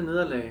acceptere det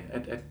nederlag,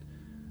 at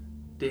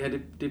det her,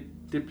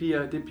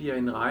 det bliver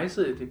en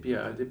rejse, det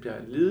bliver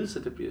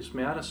lidelse, det bliver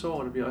smerte og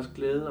sorg, det bliver også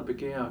glæde og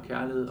begær og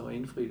kærlighed og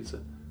indfrielse.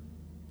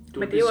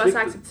 Men det er jo også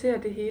at acceptere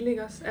det hele,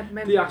 ikke også? At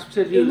man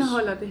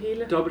indeholder det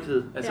hele.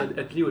 Dobbelthed, altså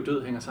at liv og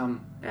død hænger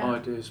sammen, og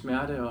at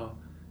smerte og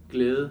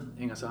glæde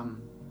hænger sammen.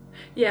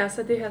 Ja,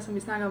 så det her, som vi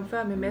snakker om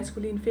før med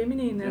maskulin,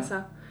 feminin,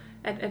 altså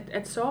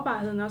at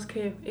sårbarheden også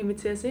kan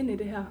inviteres ind i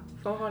det her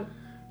forhold,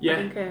 og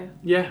den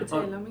kan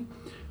betale om, ikke?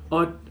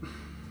 Og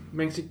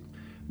man kan sige,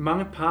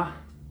 mange par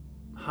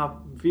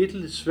har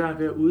virkelig svært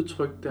ved at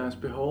udtrykke deres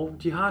behov.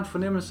 De har en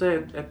fornemmelse af,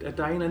 at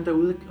der er en eller anden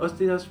derude. Også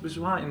det der, hvis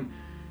du har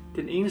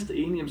den eneste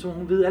enige, så må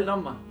hun vide alt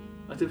om mig.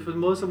 Og det er på en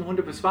måde, så må hun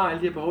da besvare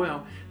alle de her behov, jeg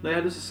har. Når jeg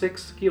har lyst til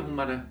sex, giver hun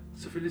mig da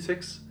selvfølgelig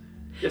sex.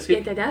 Der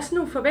er sådan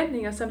nogle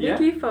forventninger, som vi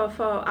ikke lige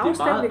får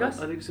afstemt, ikke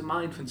også? Og det er så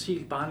meget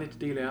infantil,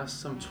 barnligt del af os,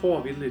 som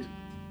tror vildt,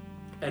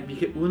 at vi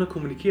kan, uden at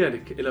kommunikere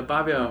det, eller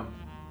bare ved at,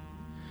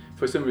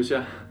 for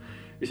eksempel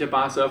hvis jeg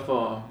bare sørger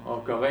for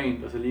at gøre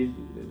rent, og så lige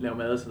lave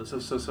mad,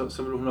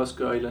 så vil hun også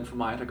gøre et eller andet for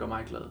mig, der gør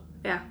mig glad.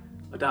 Ja.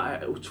 Og der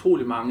er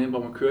utrolig mange,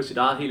 hvor man kører sit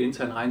eget helt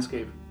interne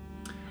regnskab.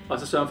 Og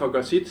så sørger for at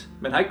gøre sit.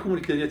 Man har ikke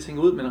kommunikeret de her ting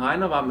ud, men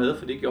regner bare med,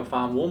 for det gjorde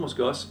far og mor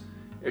måske også.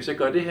 Hvis jeg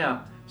gør det her,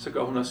 så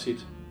gør hun også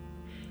sit.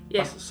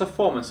 Ja. Og så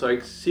får man så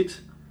ikke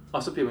sit,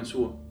 og så bliver man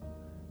sur.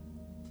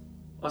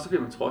 Og så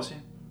bliver man trodsig.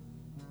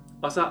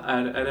 Og så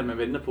er det, at man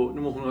venter på,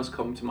 nu må hun også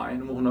komme til mig,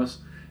 nu må hun også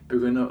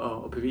begynde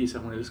at bevise,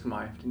 at hun elsker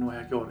mig, fordi nu har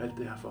jeg gjort alt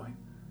det her for hende.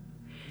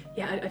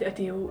 Ja, og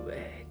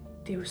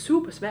det er jo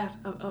super svært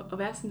at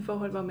være sådan et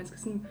forhold, hvor man skal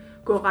sådan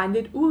gå og regne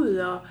lidt ud,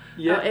 og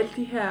alle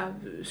de her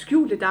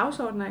skjulte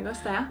dagsordner, ikke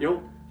også, der er? Jo,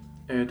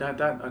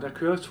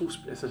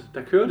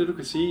 Der kører det, du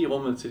kan sige i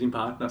rummet til din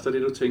partner, så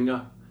det, du tænker.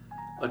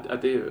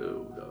 Og det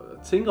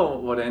tænker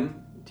over, hvordan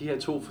de her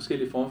 2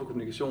 forskellige former for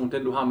kommunikation,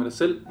 den du har med dig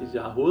selv i dit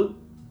eget hoved,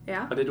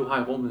 og det du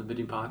har i rummet med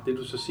din partner, det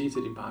du så siger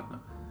til din partner.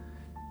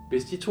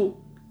 Hvis de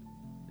 2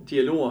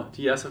 dialoger,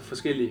 de er så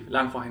forskellige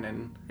langt fra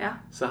hinanden,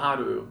 så har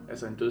du jo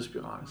altså en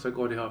dødsspiral, så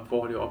går det her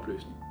forhold i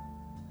opløsning.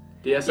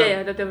 Det er så,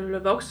 der vil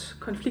vokse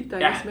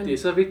konflikter. Det er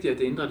så vigtigt, at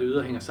det indre og det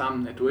ydre hænger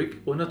sammen, at du ikke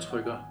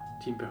undertrykker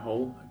dine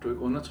behov, at du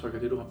ikke undertrykker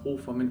det, du har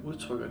brug for, men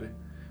udtrykker det.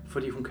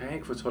 Fordi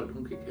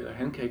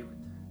han kan ikke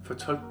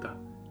fortolke dig.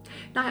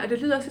 Nej, og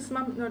det lyder også som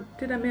om, når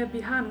det der med, at vi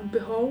har nogle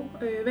behov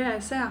hver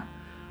især,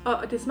 og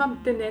det er som om,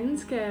 den anden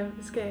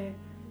skal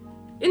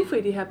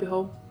indfri de her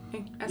behov.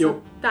 Ikke? Altså, jo.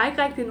 Der er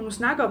ikke rigtig nogen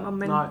snak om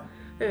man,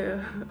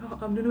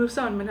 om det nu er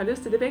sådan, man har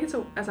lyst til det begge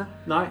to. Altså.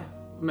 Nej,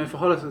 man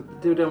forholder sig,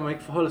 det er jo der, hvor man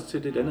ikke forholder sig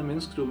til det andet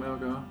menneske, du er med at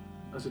gøre.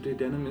 Altså det er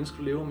det andet menneske,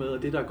 du lever med,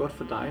 og det, der er godt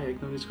for dig, er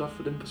ikke nødvendigvis godt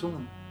for den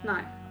person.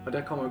 Nej. Og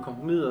der kommer jo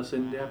kompromiset også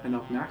ind, det er, at man er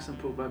opmærksom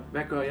på,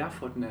 hvad gør jeg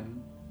for den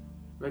anden?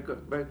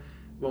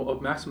 Hvor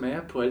opmærksom er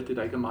jeg på alt det,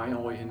 der ikke er mig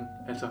over i hende?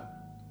 Altså,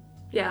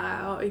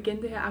 ja, og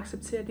igen det her,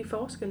 acceptere de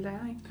forskelle, der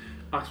er, ikke?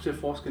 Acceptere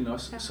forskellen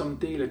også, som en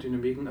del af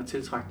dynamikken og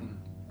tiltrækningen.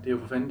 Det er jo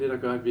for fanden det, der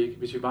gør, at vi ikke,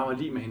 hvis vi bare var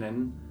lige med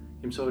hinanden,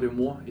 jamen så var det jo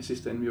mor i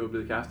sidste ende, vi var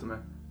blevet kærester med.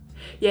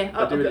 Ja,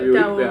 og det vil vi jo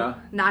ikke være.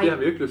 Nej. Det har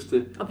vi jo ikke lyst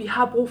til. Og vi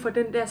har brug for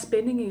den der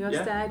spænding, ikke?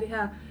 Også der er det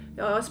her,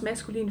 og også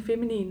maskulin,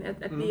 feminin,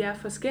 at vi er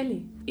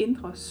forskellige.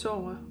 Indre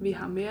sår, vi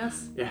har med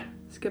os,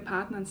 skal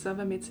partneren så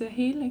være med til at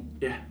hele, ikke?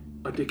 Ja,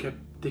 og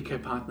det kan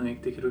partneren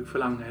ikke. Det kan du ikke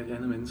forlange af et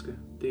andet menneske.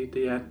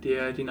 Det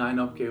er din egen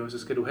opgave. Så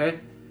skal du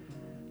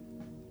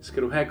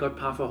have et godt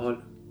parforhold,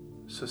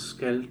 så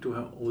skal du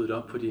have ryddet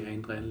op på de her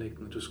indre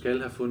anliggender. Du skal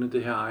have fundet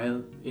det her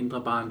eget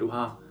indre barn, du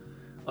har,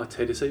 og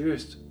tage det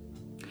seriøst.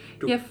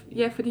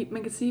 Ja, fordi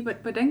man kan sige,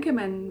 hvordan kan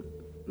man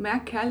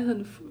mærke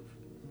kærligheden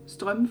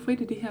strømme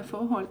frit i de her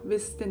forhold,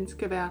 hvis den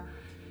skal være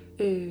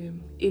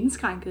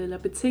indskrænket eller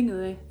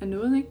betinget af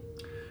noget, ikke?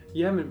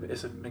 Ja, men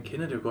altså, man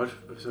kender det jo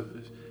godt.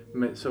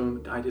 Så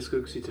nej, det skal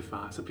du ikke sige til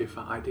far. Så bliver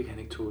far, det kan han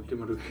ikke tåle. Det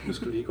må du, nu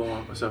skal du lige gå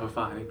op, og så for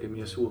far han ikke bliver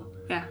mere sur.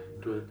 Ja.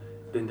 Du ved,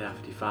 den der,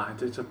 fordi far,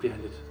 så bliver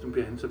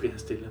han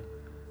stille.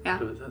 Ja.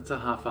 Du ved, så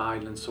har far en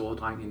eller anden såret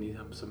dreng inde i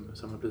ham,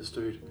 som er blevet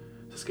stødt.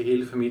 Så skal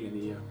hele familien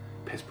lige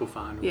passe på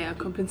far nu. Ja, og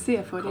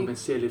kompensere for det.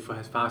 Kompensere lidt for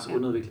hans fars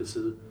underudviklede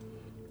side.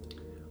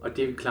 Og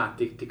det er klart,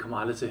 det kommer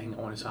aldrig til at hænge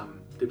ordentligt sammen.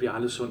 Det bliver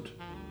aldrig sundt.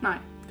 Nej.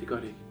 Det gør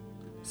det ikke.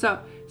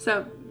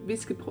 Så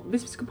hvis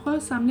vi skal prøve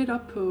at samle lidt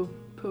op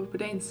på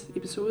dagens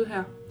episode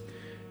her.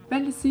 Hvad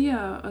vil det sige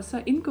at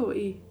så indgå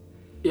i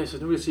så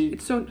nu vil jeg sige,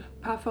 et sundt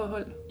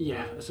parforhold?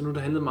 Ja, altså nu der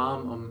handlet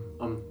meget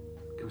om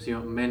kan man sige,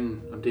 om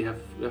manden, om det her,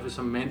 i hvert fald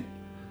som mand.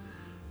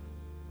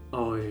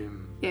 Og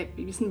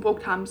vi sådan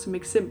brugt ham som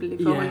eksempel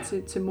i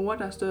forhold til mor,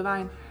 der har stået i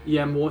vejen.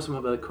 Ja, mor, som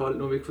har været kold.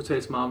 Nu har vi ikke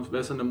fortalt så meget om,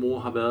 hvad så når mor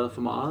har været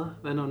for meget.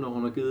 Hvad når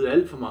hun har givet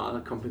alt for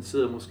meget,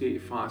 kompenseret måske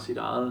fra sit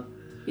eget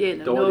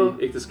dårlige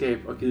ægteskab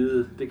og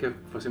givet. Det kan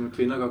for eksempel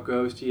kvinder godt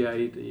gøre, hvis de er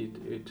i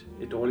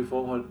et dårligt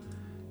forhold.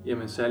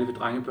 Jamen særligt ved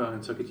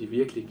drengebørn, så kan de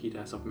virkelig give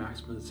deres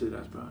opmærksomhed til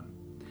deres børn.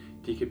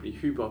 De kan blive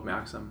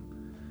hyperopmærksomme.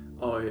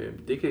 Og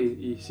det kan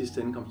i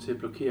sidste ende komme til at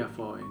blokere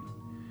for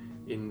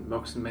en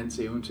voksen mands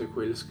evne til at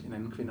kunne elske en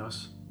anden kvinde også.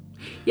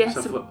 Ja,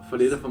 så for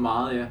lidt og for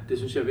meget, det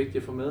synes jeg er vigtigt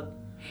at få med.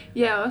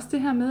 Ja, og også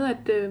det her med,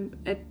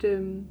 at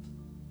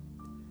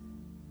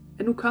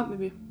nu kom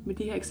vi med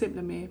de her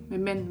eksempler med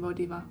mænd, hvor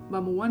det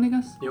var moren, ikke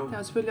også? Jo. Der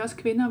er selvfølgelig også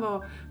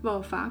kvinder,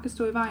 hvor far kan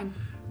stå i vejen.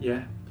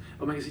 Ja,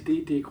 og man kan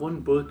sige, det er i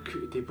grunden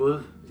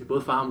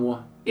både far og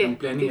mor. Ja,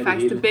 det er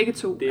faktisk det begge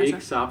to. Det er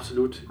ikke så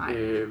absolut.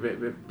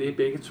 Det er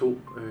begge to.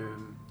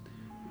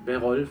 Hvad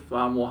rolle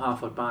far og mor har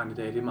for et barn i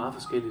dag, det er meget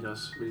forskelligt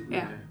også,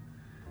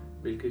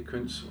 hvilke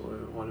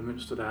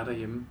kønsrollemønster der er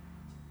derhjemme.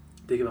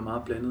 Det kan være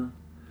meget blandet.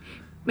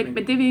 Men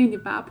det vi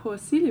egentlig bare prøver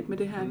at sige lidt med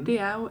det her, det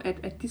er jo,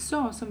 at de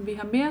sår, som vi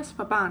har med os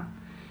fra barn,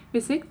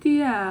 hvis ikke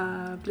de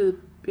er blevet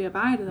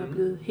bearbejdet og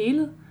blevet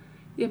helet,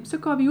 jamen så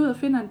går vi ud og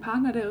finder en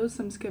partner derude,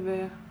 som skal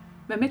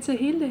være med til at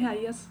hele det her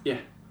i os. Ja,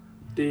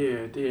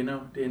 det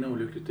ender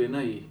ulykkeligt. Det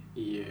ender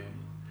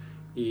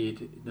i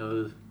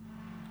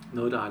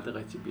noget, der aldrig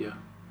rigtig bliver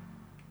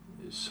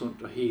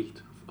sundt og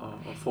helt og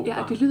frugtbart.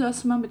 Ja, og det lyder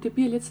også som om, at det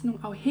bliver lidt sådan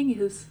nogle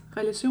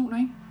afhængighedsrelationer,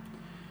 ikke?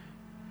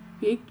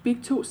 Vi er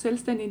ikke to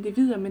selvstændige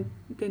individer,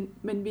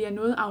 men vi er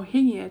noget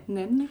afhængige af den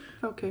anden, ikke?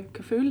 For at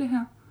kan føle det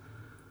her.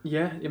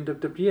 Ja, jamen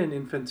der bliver en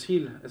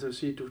infantil, altså vil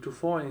sige, du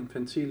får en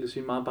infantil,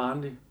 sige meget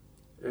barnlig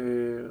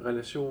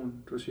relation,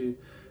 du vil sige.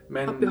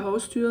 Og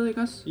behovsstyret,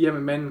 ikke også?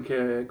 Jamen manden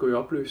kan gå i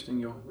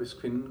opløsning jo, hvis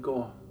kvinden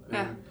går.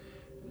 Ja.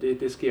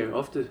 Det sker jo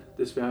ofte,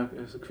 desværre,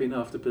 altså kvinder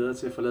er ofte bedre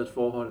til at forlade et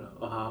forhold,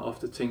 og har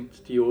ofte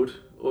tænkt de 8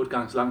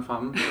 gange så langt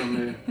fremme,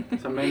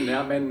 som manden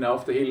er. Manden er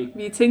ofte helt...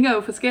 Vi tænker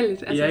jo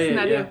forskelligt, altså sådan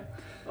er det.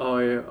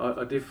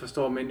 Og det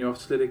forstår mænd jo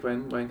ofte slet ikke,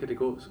 hvordan kan det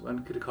gå,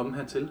 hvordan kan det komme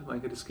hertil,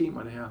 hvordan kan det ske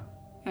mig det her,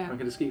 hvordan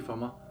kan det ske for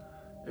mig,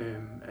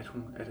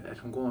 at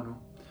hun går nu.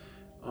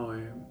 Og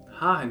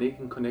har han ikke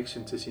en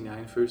connection til sin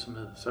egen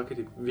følsomhed, så kan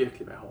det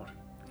virkelig være hårdt.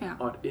 Ja.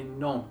 Og et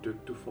enormt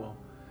dyk, du får,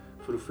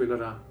 for du føler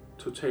dig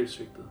totalt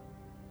svigtet.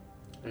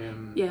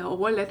 Ja,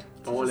 overladt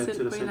til sig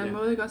selv på en eller anden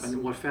måde, ikke også? Men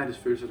en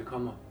uretfærdighedsfølelse, der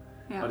kommer.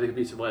 Ja. Og det kan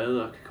blive til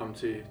vrede, og kan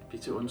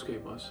blive til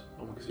ondskab også.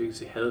 Og man kan virkelig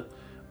se had,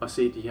 og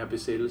se de her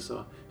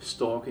besættelser,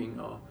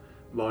 stalking og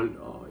vold,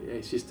 og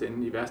i sidste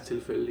ende, i værste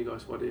tilfælde, ikke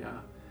også, hvor det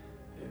er...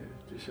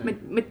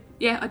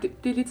 og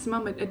det er lidt som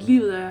om, at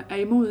livet er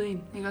imod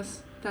en, ikke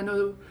også?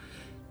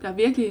 Der er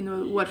virkelig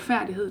noget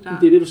uretfærdighed der.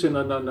 Det er det, du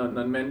siger,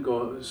 når en mand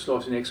slår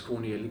sin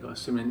ekskone ihjel, ikke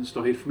også? Simpelthen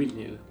slår helt familien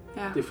ihjel.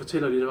 Ja. Det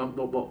fortæller lidt om,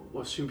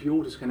 hvor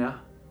symbiotisk han er.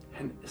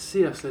 Han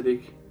ser slet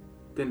ikke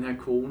den her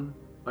kone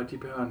og de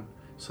børn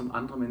som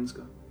andre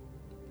mennesker.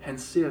 Han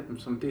ser dem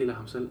som en del af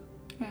ham selv.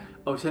 Ja.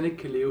 Og hvis han ikke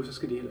kan leve, så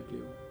skal de heller ikke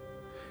leve.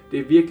 Det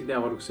er virkelig der,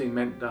 hvor du kan se en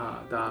mand,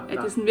 der det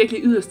er sådan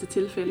virkelig yderste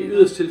tilfælde. I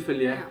yderste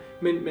tilfælde, ja.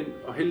 Men,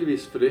 og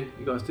heldigvis for det,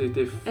 ikke også?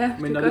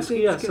 Men når det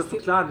sker, så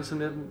forklarer det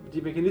sådan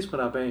de mekanismer,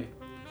 der er bag.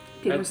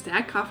 Det er nogle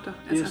stærke kræfter.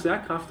 Det er nogle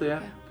stærke kræfter, ja.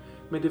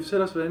 Men det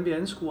fortæller os, hvordan vi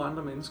anskuer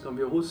andre mennesker, om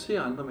vi overhovedet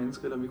ser andre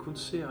mennesker, eller om vi kun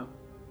ser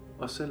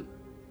os selv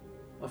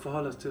og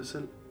forholder os til os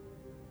selv.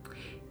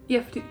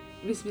 Ja, fordi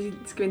hvis vi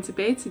skal vende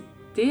tilbage til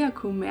det at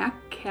kunne mærke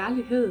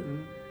kærlighed,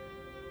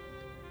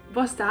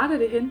 hvor starter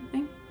det hen?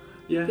 Ikke?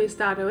 Ja. Det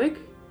starter jo ikke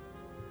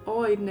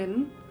over i den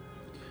anden.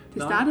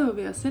 Det starter jo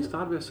ved os selv. Det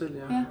starter ved os selv,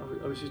 ja.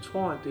 Og hvis vi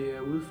tror, at det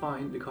er udefra,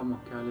 inden det kommer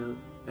kærlighed,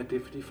 at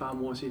det er fordi far og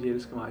mor siger, at de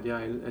elsker mig,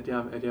 at jeg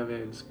er ved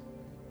at elske,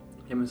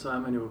 jamen så er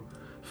man jo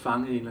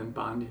fanget i en eller anden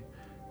barnlig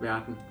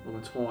verden, hvor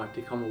man tror, at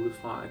det kommer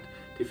udefra, at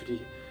det er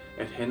fordi,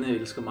 at han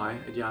elsker mig,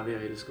 at jeg er ved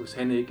at elske. Hvis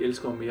han ikke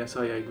elsker mig mere, så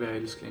er jeg ikke ved at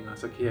elske længere,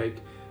 så kan jeg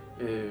ikke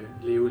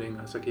leve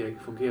længere, så kan jeg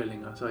ikke fungere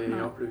længere, så er jeg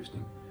i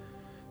opløsning.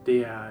 Det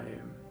er...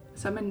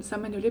 Så er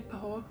man jo lidt på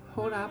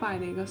hårdt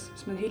arbejde, ikke også?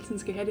 Hvis man hele tiden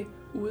skal have det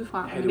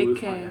udefra, og man ikke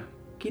kan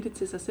give det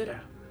til sig selv,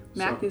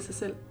 mærke det i sig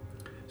selv.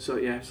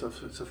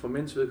 Så for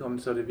mænds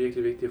vedkommende, så er det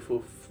virkelig vigtigt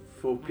at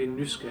få blive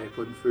nysgerrig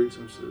på den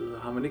følsomme side.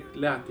 Og har man ikke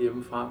lært det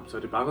hjemmefra, så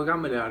er det bare at gå i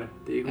gang med at lære det.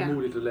 Det er ikke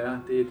umuligt at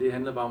lære. Det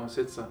handler bare om at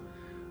sætte sig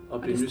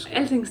og blive nysgerrig.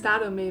 Alting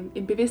starter med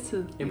en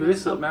bevidsthed. En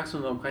bevidsthed og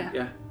opmærksomhed omkring,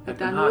 at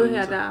der er noget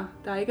her,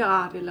 der ikke er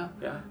rart eller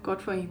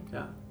godt for en.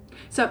 Ja.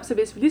 Så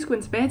hvis vi lige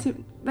skulle tilbage til,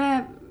 hvad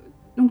er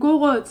nogle gode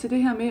råd til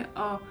det her med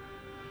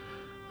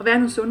at være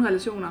nogle sunde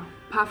relationer?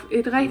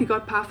 Et rigtig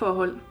godt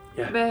parforhold.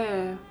 Ja.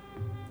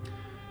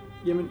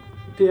 Jamen,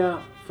 det er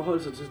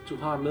forholdet sig til, at du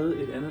har med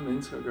et andet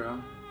menneske at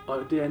gøre. Og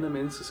det andet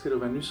menneske skal du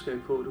være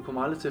nysgerrig på. Du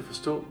kommer aldrig til at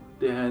forstå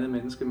det her andet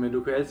menneske, men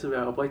du kan altid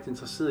være oprigtigt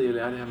interesseret i at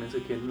lære det her menneske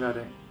at kende hver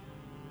dag.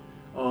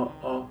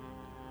 Og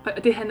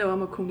det handler jo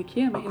om at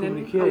kommunikere med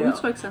hinanden og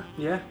udtrykke sig.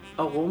 Ja,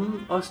 og rumme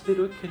også det,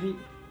 du ikke kan lide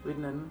ved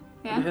den anden.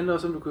 Ja. Det handler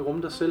også om, at du kan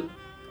rumme dig selv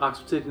og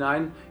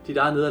acceptere dit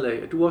eget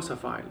nederlag, at du også har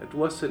fejl, at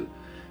du også selv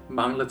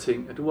mangler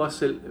ting, at du også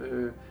selv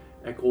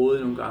er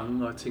grådig nogle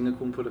gange og tænker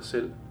kun på dig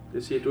selv. Det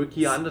vil sige, at du ikke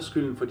giver andre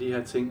skylden for de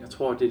her ting. Jeg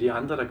tror, det er de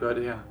andre, der gør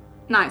det her.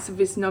 Nej,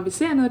 så når vi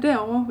ser noget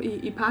derovre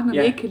i partneren,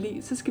 vi ikke kan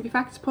lide, så skal vi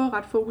faktisk prøve at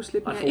rette fokus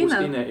lidt mere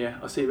indad. Ja,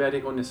 og se, hvad er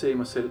det grund, jeg ser i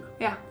mig selv.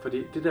 Ja.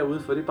 Fordi det der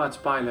udenfor, det er bare et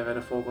spejl af, hvad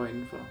der foregår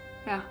indenfor.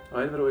 Ja.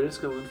 Og alt, hvad du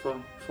elsker udenfor,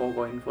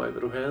 foregår indenfor. Alt,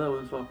 hvad du hader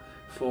udenfor,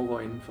 foregår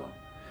indenfor.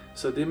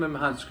 Så det med, at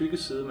man har en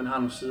skyggeside, man har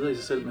nogle sider i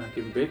sig selv, man har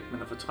gemt væk, man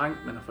har fortrængt,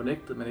 man har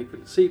fornægtet, man ikke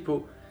vil se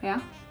på. Ja.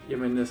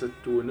 Jamen altså,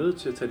 du er nødt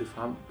til at tage det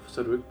frem,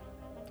 så du ikke...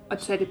 Og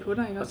tage det på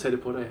dig, ikke også? Og tage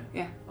det på dig,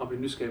 ja. Og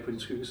blive nysgerrig på din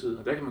skyggeside.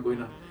 Og der kan man gå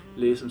ind og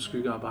læse om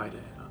skyggearbejde,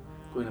 eller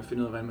gå ind og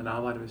finde ud af, hvordan man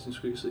arbejder med sin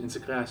skyggeside,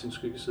 integrere sin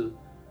skyggeside.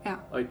 Ja.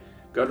 Og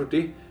gør du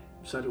det,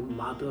 så er du en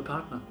meget bedre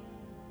partner.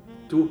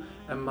 Du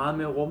er meget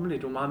mere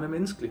rummelig, du er meget mere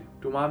menneskelig.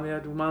 Du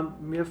er meget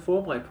mere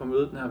forberedt på at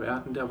møde den her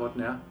verden, der hvor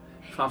den er.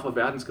 Frem for at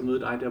verden skal møde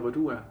dig, der hvor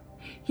du er.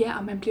 Ja,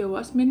 og man bliver jo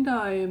også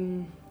mindre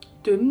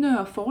dømmende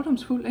og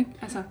fordomsfuld, ikke?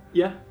 Altså,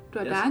 der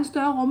er en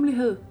større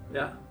rummelighed.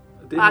 Ja.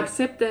 Og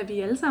accept, at vi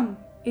alle sammen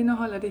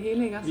indeholder det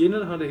hele, ikke også? Vi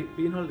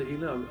indeholder det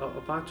hele,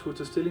 og bare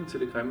tage stilling til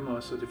det grimme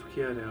også, og det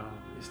forkerte, og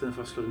i stedet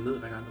for at slå det ned,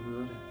 hver gang du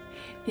møder det.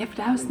 Ja, for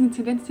der er jo sådan en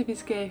tendens til, at vi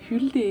skal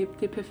hylde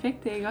det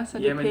perfekte, ikke også?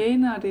 Og det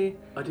pæne, og det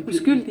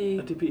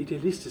uskyldige. Og det bliver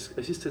idealistisk, og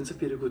i sidste ende, så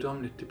bliver det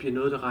guddommeligt. Det bliver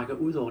noget, der rækker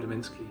ud over det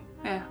menneskelige.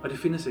 Ja. Og det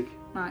findes ikke.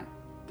 Nej.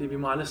 Vi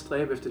må aldrig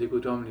stræbe efter det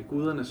guddommelige.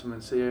 Guderne, som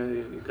man siger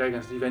i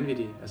grækerne, de er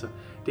vanvittige. Altså,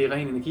 det er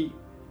ren energi.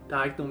 Der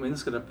er ikke nogen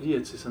mennesker, der bliver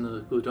til sådan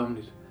noget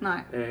guddommeligt.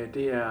 Nej.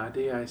 Det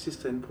er i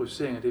sidste ende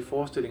projiceringer, det er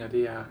forestillinger,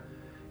 det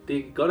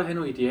er godt at have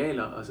nogle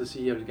idealer, og så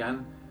sige, at jeg vil gerne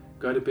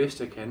gøre det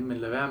bedste, jeg kan, men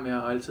lad være med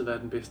at altid være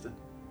den bedste.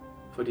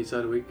 Fordi så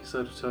er du ikke, så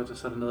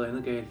er der noget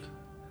andet galt.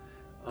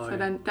 Og, så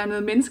der er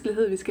noget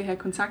menneskelighed, vi skal have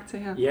kontakt til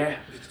her. Ja,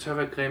 vi skal tør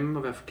være grimme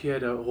og være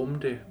forkerte og rumme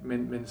det,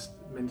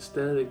 men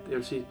stadigvæk, jeg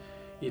vil sige,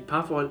 i et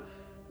parforhold,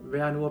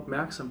 vær nu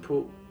opmærksom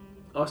på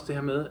også det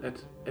her med,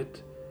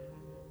 at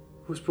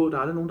husk på, at der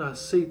er aldrig nogen, der har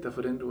set dig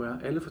for den, du er.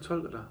 Alle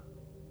fortolker dig.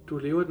 Du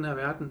lever i den her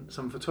verden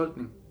som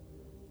fortolkning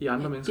i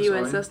andre menneskers øjne. Det er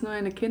jo altså også noget,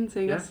 en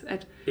erkendelse, ikke?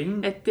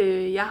 At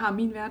jeg har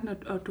min verden,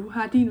 og du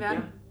har din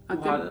verden.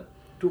 Ja,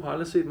 du har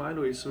aldrig set mig,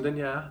 Louise, som den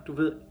jeg er. Du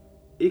ved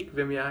ikke,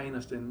 hvem jeg er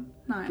inderst inde.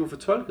 Du har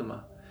fortolket mig.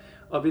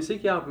 Og hvis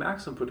ikke jeg er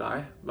opmærksom på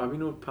dig, var vi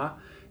nu et par,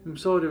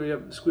 så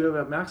skulle jeg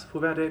være opmærksom på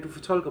hver dag, du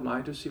fortolker mig.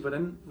 Det vil sige,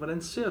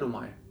 hvordan ser du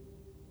mig?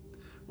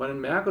 Hvordan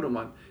mærker du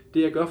mig?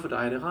 Det jeg gør for dig,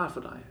 er det rart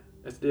for dig?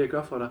 Altså det, jeg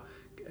gør for dig,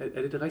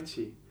 er det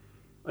rigtige?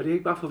 Og det er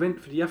ikke bare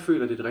forvent, fordi jeg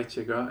føler, det er det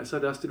rigtige at gøre. Altså så er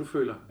det også det, du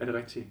føler, er det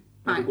rigtige.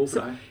 Er det god for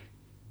dig?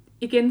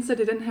 Igen, så er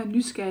det den her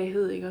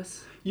nysgerrighed, ikke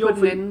også? Jo,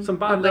 for anden, som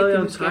bare lavede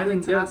jeg en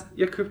tegning.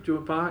 Jeg købte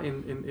jo bare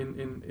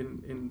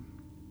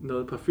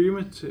noget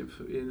parfume,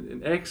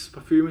 en Axe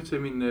parfume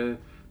til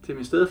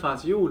min stedfar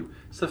til jul.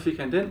 Så fik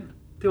han den.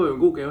 Det var jo en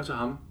god gave til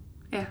ham.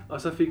 Ja.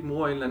 Og så fik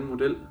mor en eller anden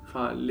model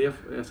fra ler,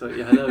 altså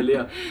jeg havde lavet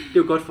ler.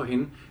 Det var godt for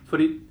hende,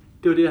 fordi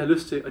det var det, jeg havde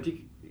lyst til. Og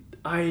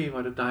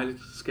hvor det dejligt,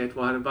 skat,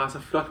 hvor er det bare så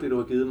flot, det du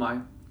har givet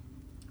mig.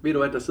 Ved du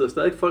hvad, der sidder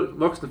stadig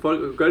voksne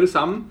folk og gør det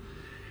samme.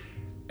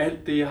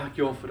 Alt det, jeg har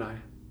gjort for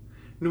dig.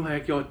 Nu har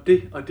jeg gjort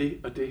det og det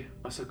og det,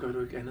 og så gør du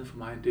ikke andet for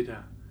mig end det der.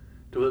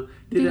 Du ved,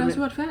 det er da også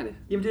uretfærdigt.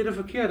 Jamen det er da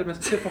forkert, at man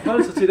skal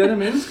forholde sig til et andet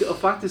menneske, og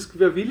faktisk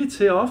være villig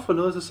til at ofre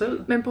noget af sig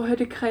selv. Men prøv at høre,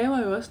 det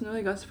kræver jo også noget,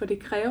 ikke også? For det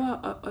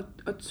kræver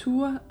at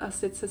ture og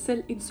sætte sig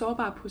selv i en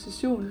sårbar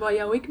position, hvor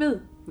jeg jo ikke ved.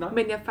 Nej.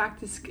 Men jeg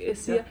faktisk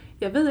siger,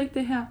 jeg ved ikke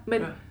det her,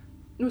 men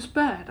nu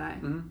spørger jeg dig.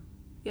 Mm.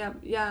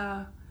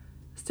 Jeg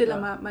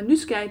stiller mig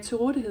nysgerrig til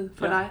rådighed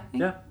for dig.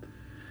 Ikke? Ja.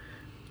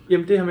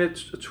 Jamen det her med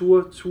at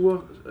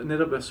ture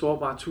netop være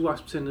sårbar, ture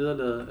acceptere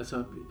nederlaget,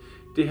 altså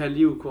det her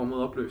liv går mod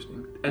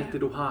opløsning. Alt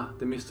det du har,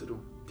 det mister du.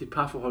 Dit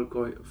parforhold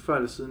går før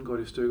eller siden går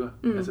det i stykker.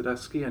 Altså der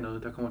sker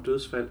noget, der kommer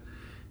dødsfald.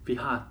 Vi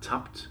har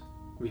tabt.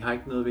 Vi har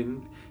ikke noget at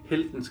vinde.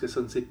 Helten skal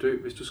sådan set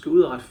dø. Hvis du skal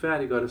ud og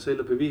retfærdiggøre dig selv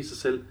og bevise dig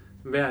selv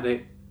hver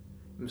dag,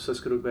 så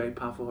skal du ikke være i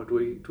parforhold.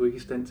 Du er ikke i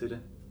stand til det.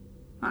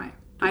 Nej,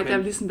 der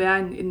vil ligesom være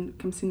en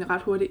kan man sige, en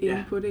ret hurtig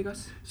ende på det, ikke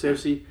også? Så jeg vil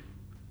sige,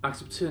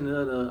 accepter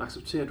nederlaget,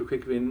 accepter at du kan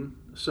ikke vinde.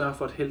 Sørg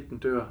for at helten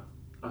dør,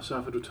 og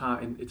sørg for at du tager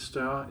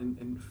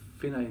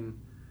finder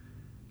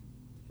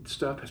et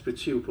større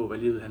perspektiv på, hvad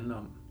livet handler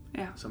om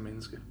som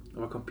menneske, og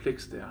hvor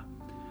komplekst det er.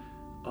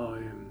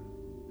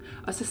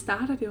 Og så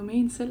starter det jo med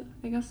en selv,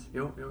 ikke også?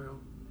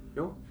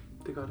 Jo,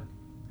 det gør det.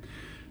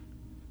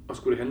 Og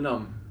skulle det handle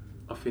om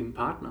at finde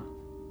partner,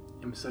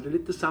 jamen så er det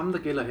lidt det samme, der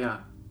gælder her.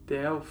 Det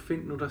er jo,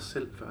 find nu dig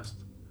selv først.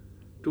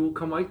 Du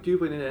kommer ikke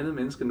dybere ind i et andet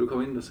menneske, end du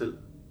kommer ind i dig selv.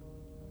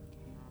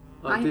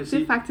 Og nej, det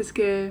er faktisk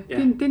det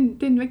er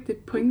en vigtig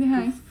pointe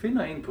her, ikke? Du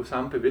finder en på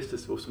samme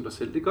bevidsthedsniveau som dig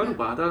selv. Det gør du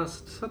bare.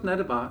 Sådan er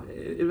det bare.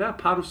 Hver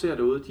par, du ser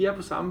derude, de er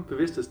på samme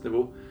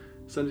bevidsthedsniveau.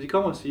 Så når de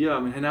kommer og siger,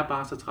 at han er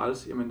bare så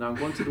træls, jamen der er en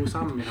grund til, at du er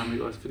sammen med ham,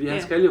 ikke også? Fordi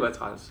han skal jo være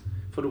træls.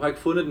 For du har ikke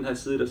fundet den her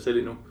side af dig selv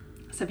endnu.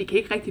 Så vi kan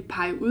ikke rigtig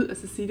pege ud og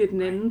så sige, det er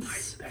den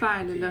andens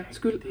fejl eller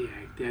skyld.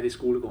 Det er det i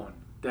skolegården.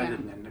 Der er det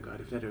den anden, der gør det,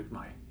 for det er det jo ikke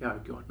mig. Jeg har jo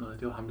ikke gjort noget.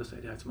 Det var ham, der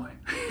sagde det her til mig.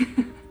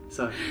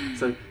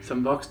 Så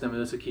som voksen er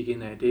med, så kigge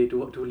ind af det.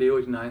 Du lever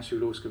i din egen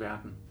psykologiske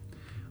verden.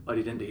 Og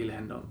det er den, det hele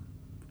handler om.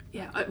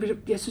 Ja, og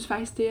jeg synes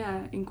faktisk, det er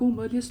en god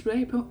måde lige at slå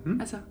af på.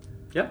 Altså,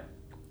 ja,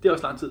 det er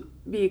også lang tid.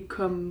 Vi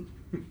kom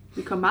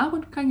meget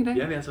rundt omkring i dag.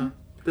 Ja, det er så.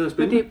 Det er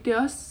spændende. Men det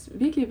er også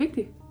virkelig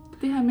vigtigt,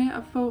 det her med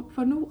at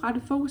få nu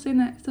rettet fokus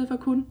ind af, i stedet for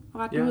kun at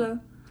rette udad.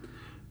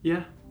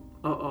 Ja,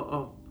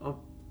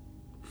 og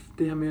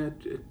det her med,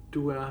 at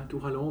du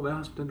har lov at være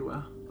her som den du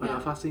er. Og der er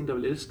faktisk en, der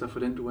vil elske dig for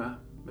den du er.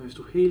 Men hvis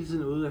du hele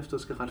tiden er ude efter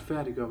at skal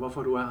retfærdiggøre,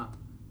 hvorfor du er her,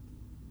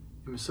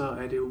 jamen så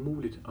er det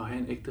umuligt at have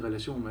en ægte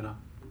relation med dig.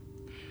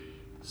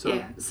 Så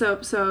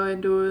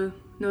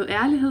noget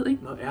ærlighed,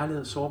 ikke? Noget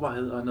ærlighed,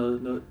 sårbarhed og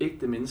noget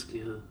ægte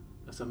menneskelighed.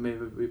 Altså med,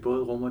 vi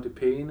både rummer det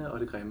pæne og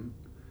det grimme.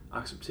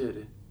 Acceptere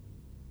det.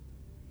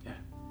 Ja.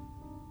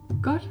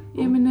 Godt.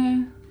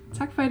 Jamen,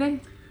 tak for i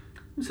dag.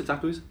 Så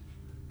tak, Louise.